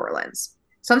that's New Orleans.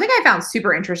 Something I found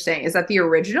super interesting is that the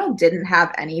original didn't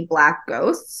have any Black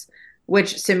ghosts,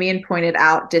 which Simeon pointed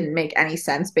out didn't make any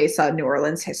sense based on New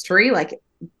Orleans history. Like,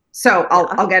 so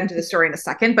I'll get into the story in a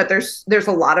second, but there's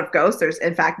a lot of ghosts. There's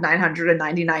in fact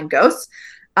 999 ghosts,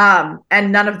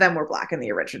 and none of them were Black in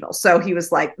the original. So he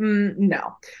was like,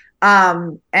 no.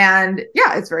 And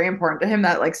yeah, it's very important to him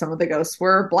that like some of the ghosts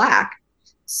were Black.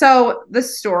 So the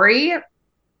story,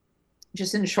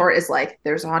 just in short, is like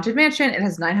there's a haunted mansion. It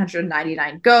has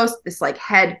 999 ghosts. This like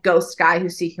head ghost guy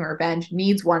who's seeking revenge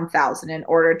needs 1,000 in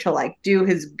order to like do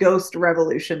his ghost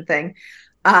revolution thing.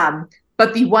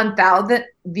 But the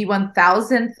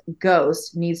 1,000th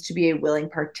ghost needs to be a willing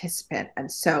participant.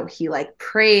 And so he like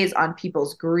preys on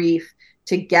people's grief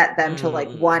to get them to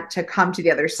like want to come to the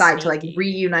other side, to like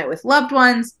reunite with loved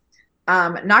ones.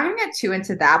 Not gonna get too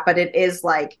into that, but it is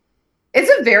like, it's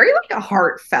a very like a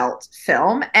heartfelt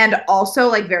film and also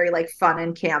like very like fun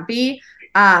and campy.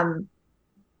 And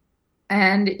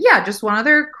yeah, just one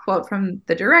other quote from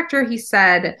the director. He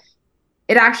said,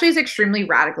 it actually is extremely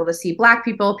radical to see Black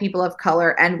people, people of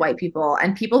color, and white people,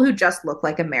 and people who just look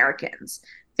like Americans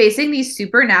facing these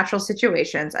supernatural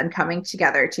situations and coming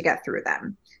together to get through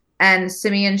them. And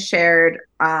Simeon shared,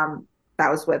 that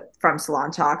was from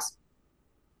Salon Talks,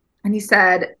 and he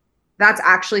said, that's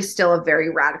actually still a very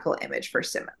radical image for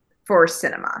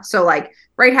cinema. So like,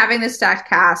 right, having this stacked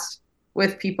cast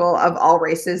with people of all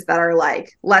races that are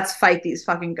like, let's fight these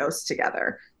fucking ghosts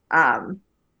together.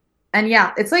 And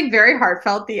yeah, it's like very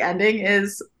heartfelt. The ending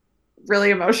is really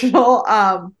emotional,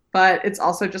 but it's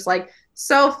also just like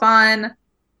so fun.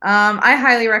 I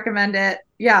highly recommend it.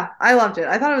 Yeah, I loved it.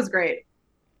 I thought it was great.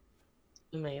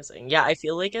 Amazing. Yeah, I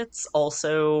feel like it's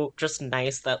also just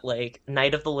nice that like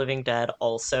Night of the Living Dead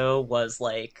also was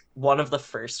like one of the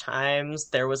first times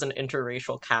there was an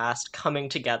interracial cast coming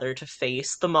together to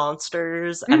face the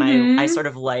monsters, and I sort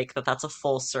of like that that's a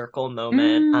full circle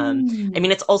moment. I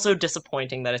mean, it's also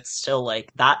disappointing that it's still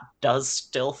like that does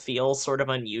still feel sort of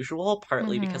unusual,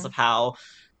 partly because of how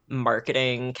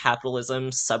marketing capitalism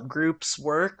subgroups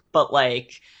work, but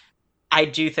like I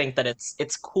do think that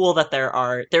it's cool that there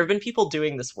have been people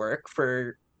doing this work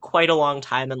for quite a long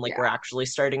time, and like we're actually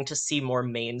starting to see more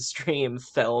mainstream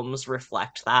films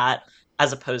reflect that,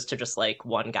 as opposed to just like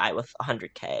one guy with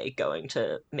 100K going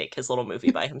to make his little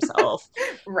movie by himself.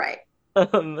 Right.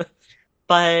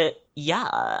 But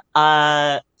yeah,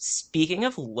 speaking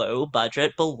of low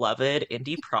budget beloved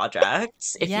indie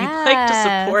projects, if you'd like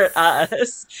to support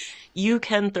us, you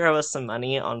can throw us some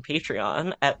money on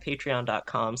Patreon at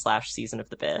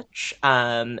patreon.com/seasonofthebitch.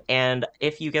 And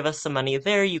if you give us some money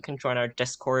there, you can join our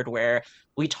Discord where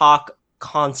we talk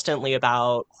constantly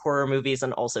about horror movies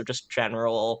and also just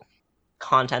general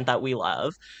content that we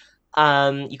love.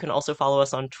 You can also follow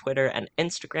us on Twitter and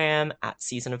Instagram at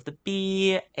Season of the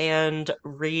Bee, and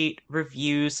rate,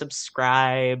 review,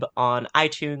 subscribe on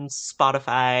iTunes,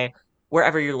 Spotify,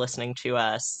 wherever you're listening to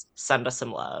us. Send us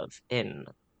some love in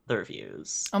the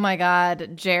reviews. Oh my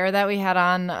God, Jer that we had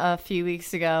on a few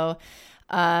weeks ago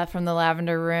from the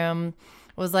Lavender Room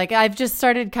was like, I've just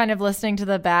started kind of listening to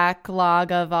the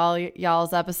backlog of all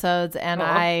y'all's episodes,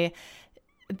 and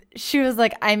she was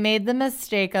like, I made the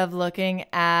mistake of looking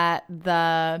at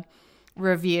the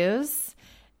reviews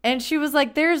And she was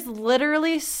like, there's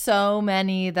literally so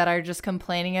many that are just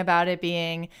complaining about it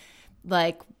being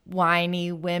like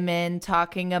whiny women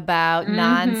talking about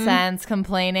nonsense,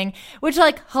 complaining, which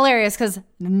like hilarious because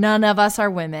none of us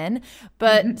are women.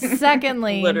 But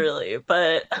secondly, literally,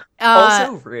 but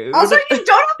also rude. Also, you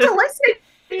don't have to listen.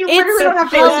 You literally don't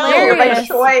have to listen by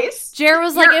choice. Jared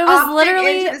was like, it was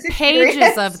literally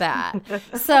pages of that.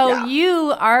 So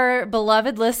you, our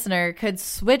beloved listener, could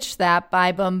switch that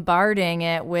by bombarding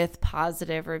it with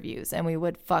positive reviews, and we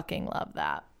would fucking love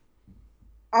that.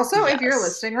 Also, if you're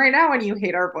listening right now and you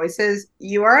hate our voices,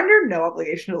 you are under no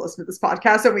obligation to listen to this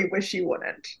podcast, and we wish you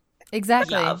wouldn't.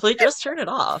 Exactly. Yeah, please just turn it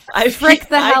off. Frick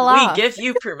the hell off. We give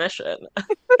you permission.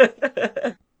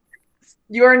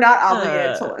 You are not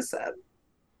obligated to listen.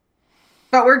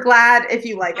 But we're glad if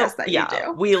you like us that you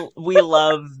do. We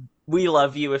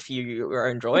love you if you are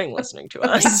enjoying listening to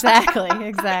us. Exactly.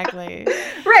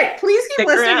 Right. Please keep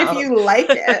listening if you like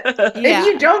it. If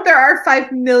you don't, there are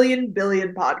 5 million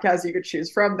billion podcasts you could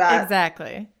choose from that.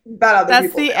 Exactly.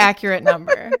 That's the accurate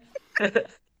number. 5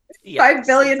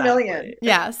 billion million.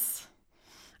 Yes.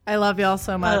 I love y'all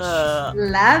so much.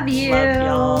 Love you.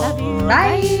 Love you.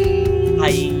 Bye.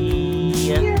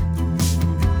 Bye.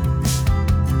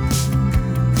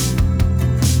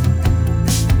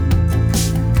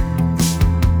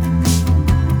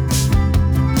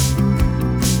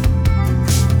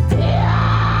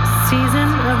 Season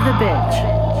of the Bitch.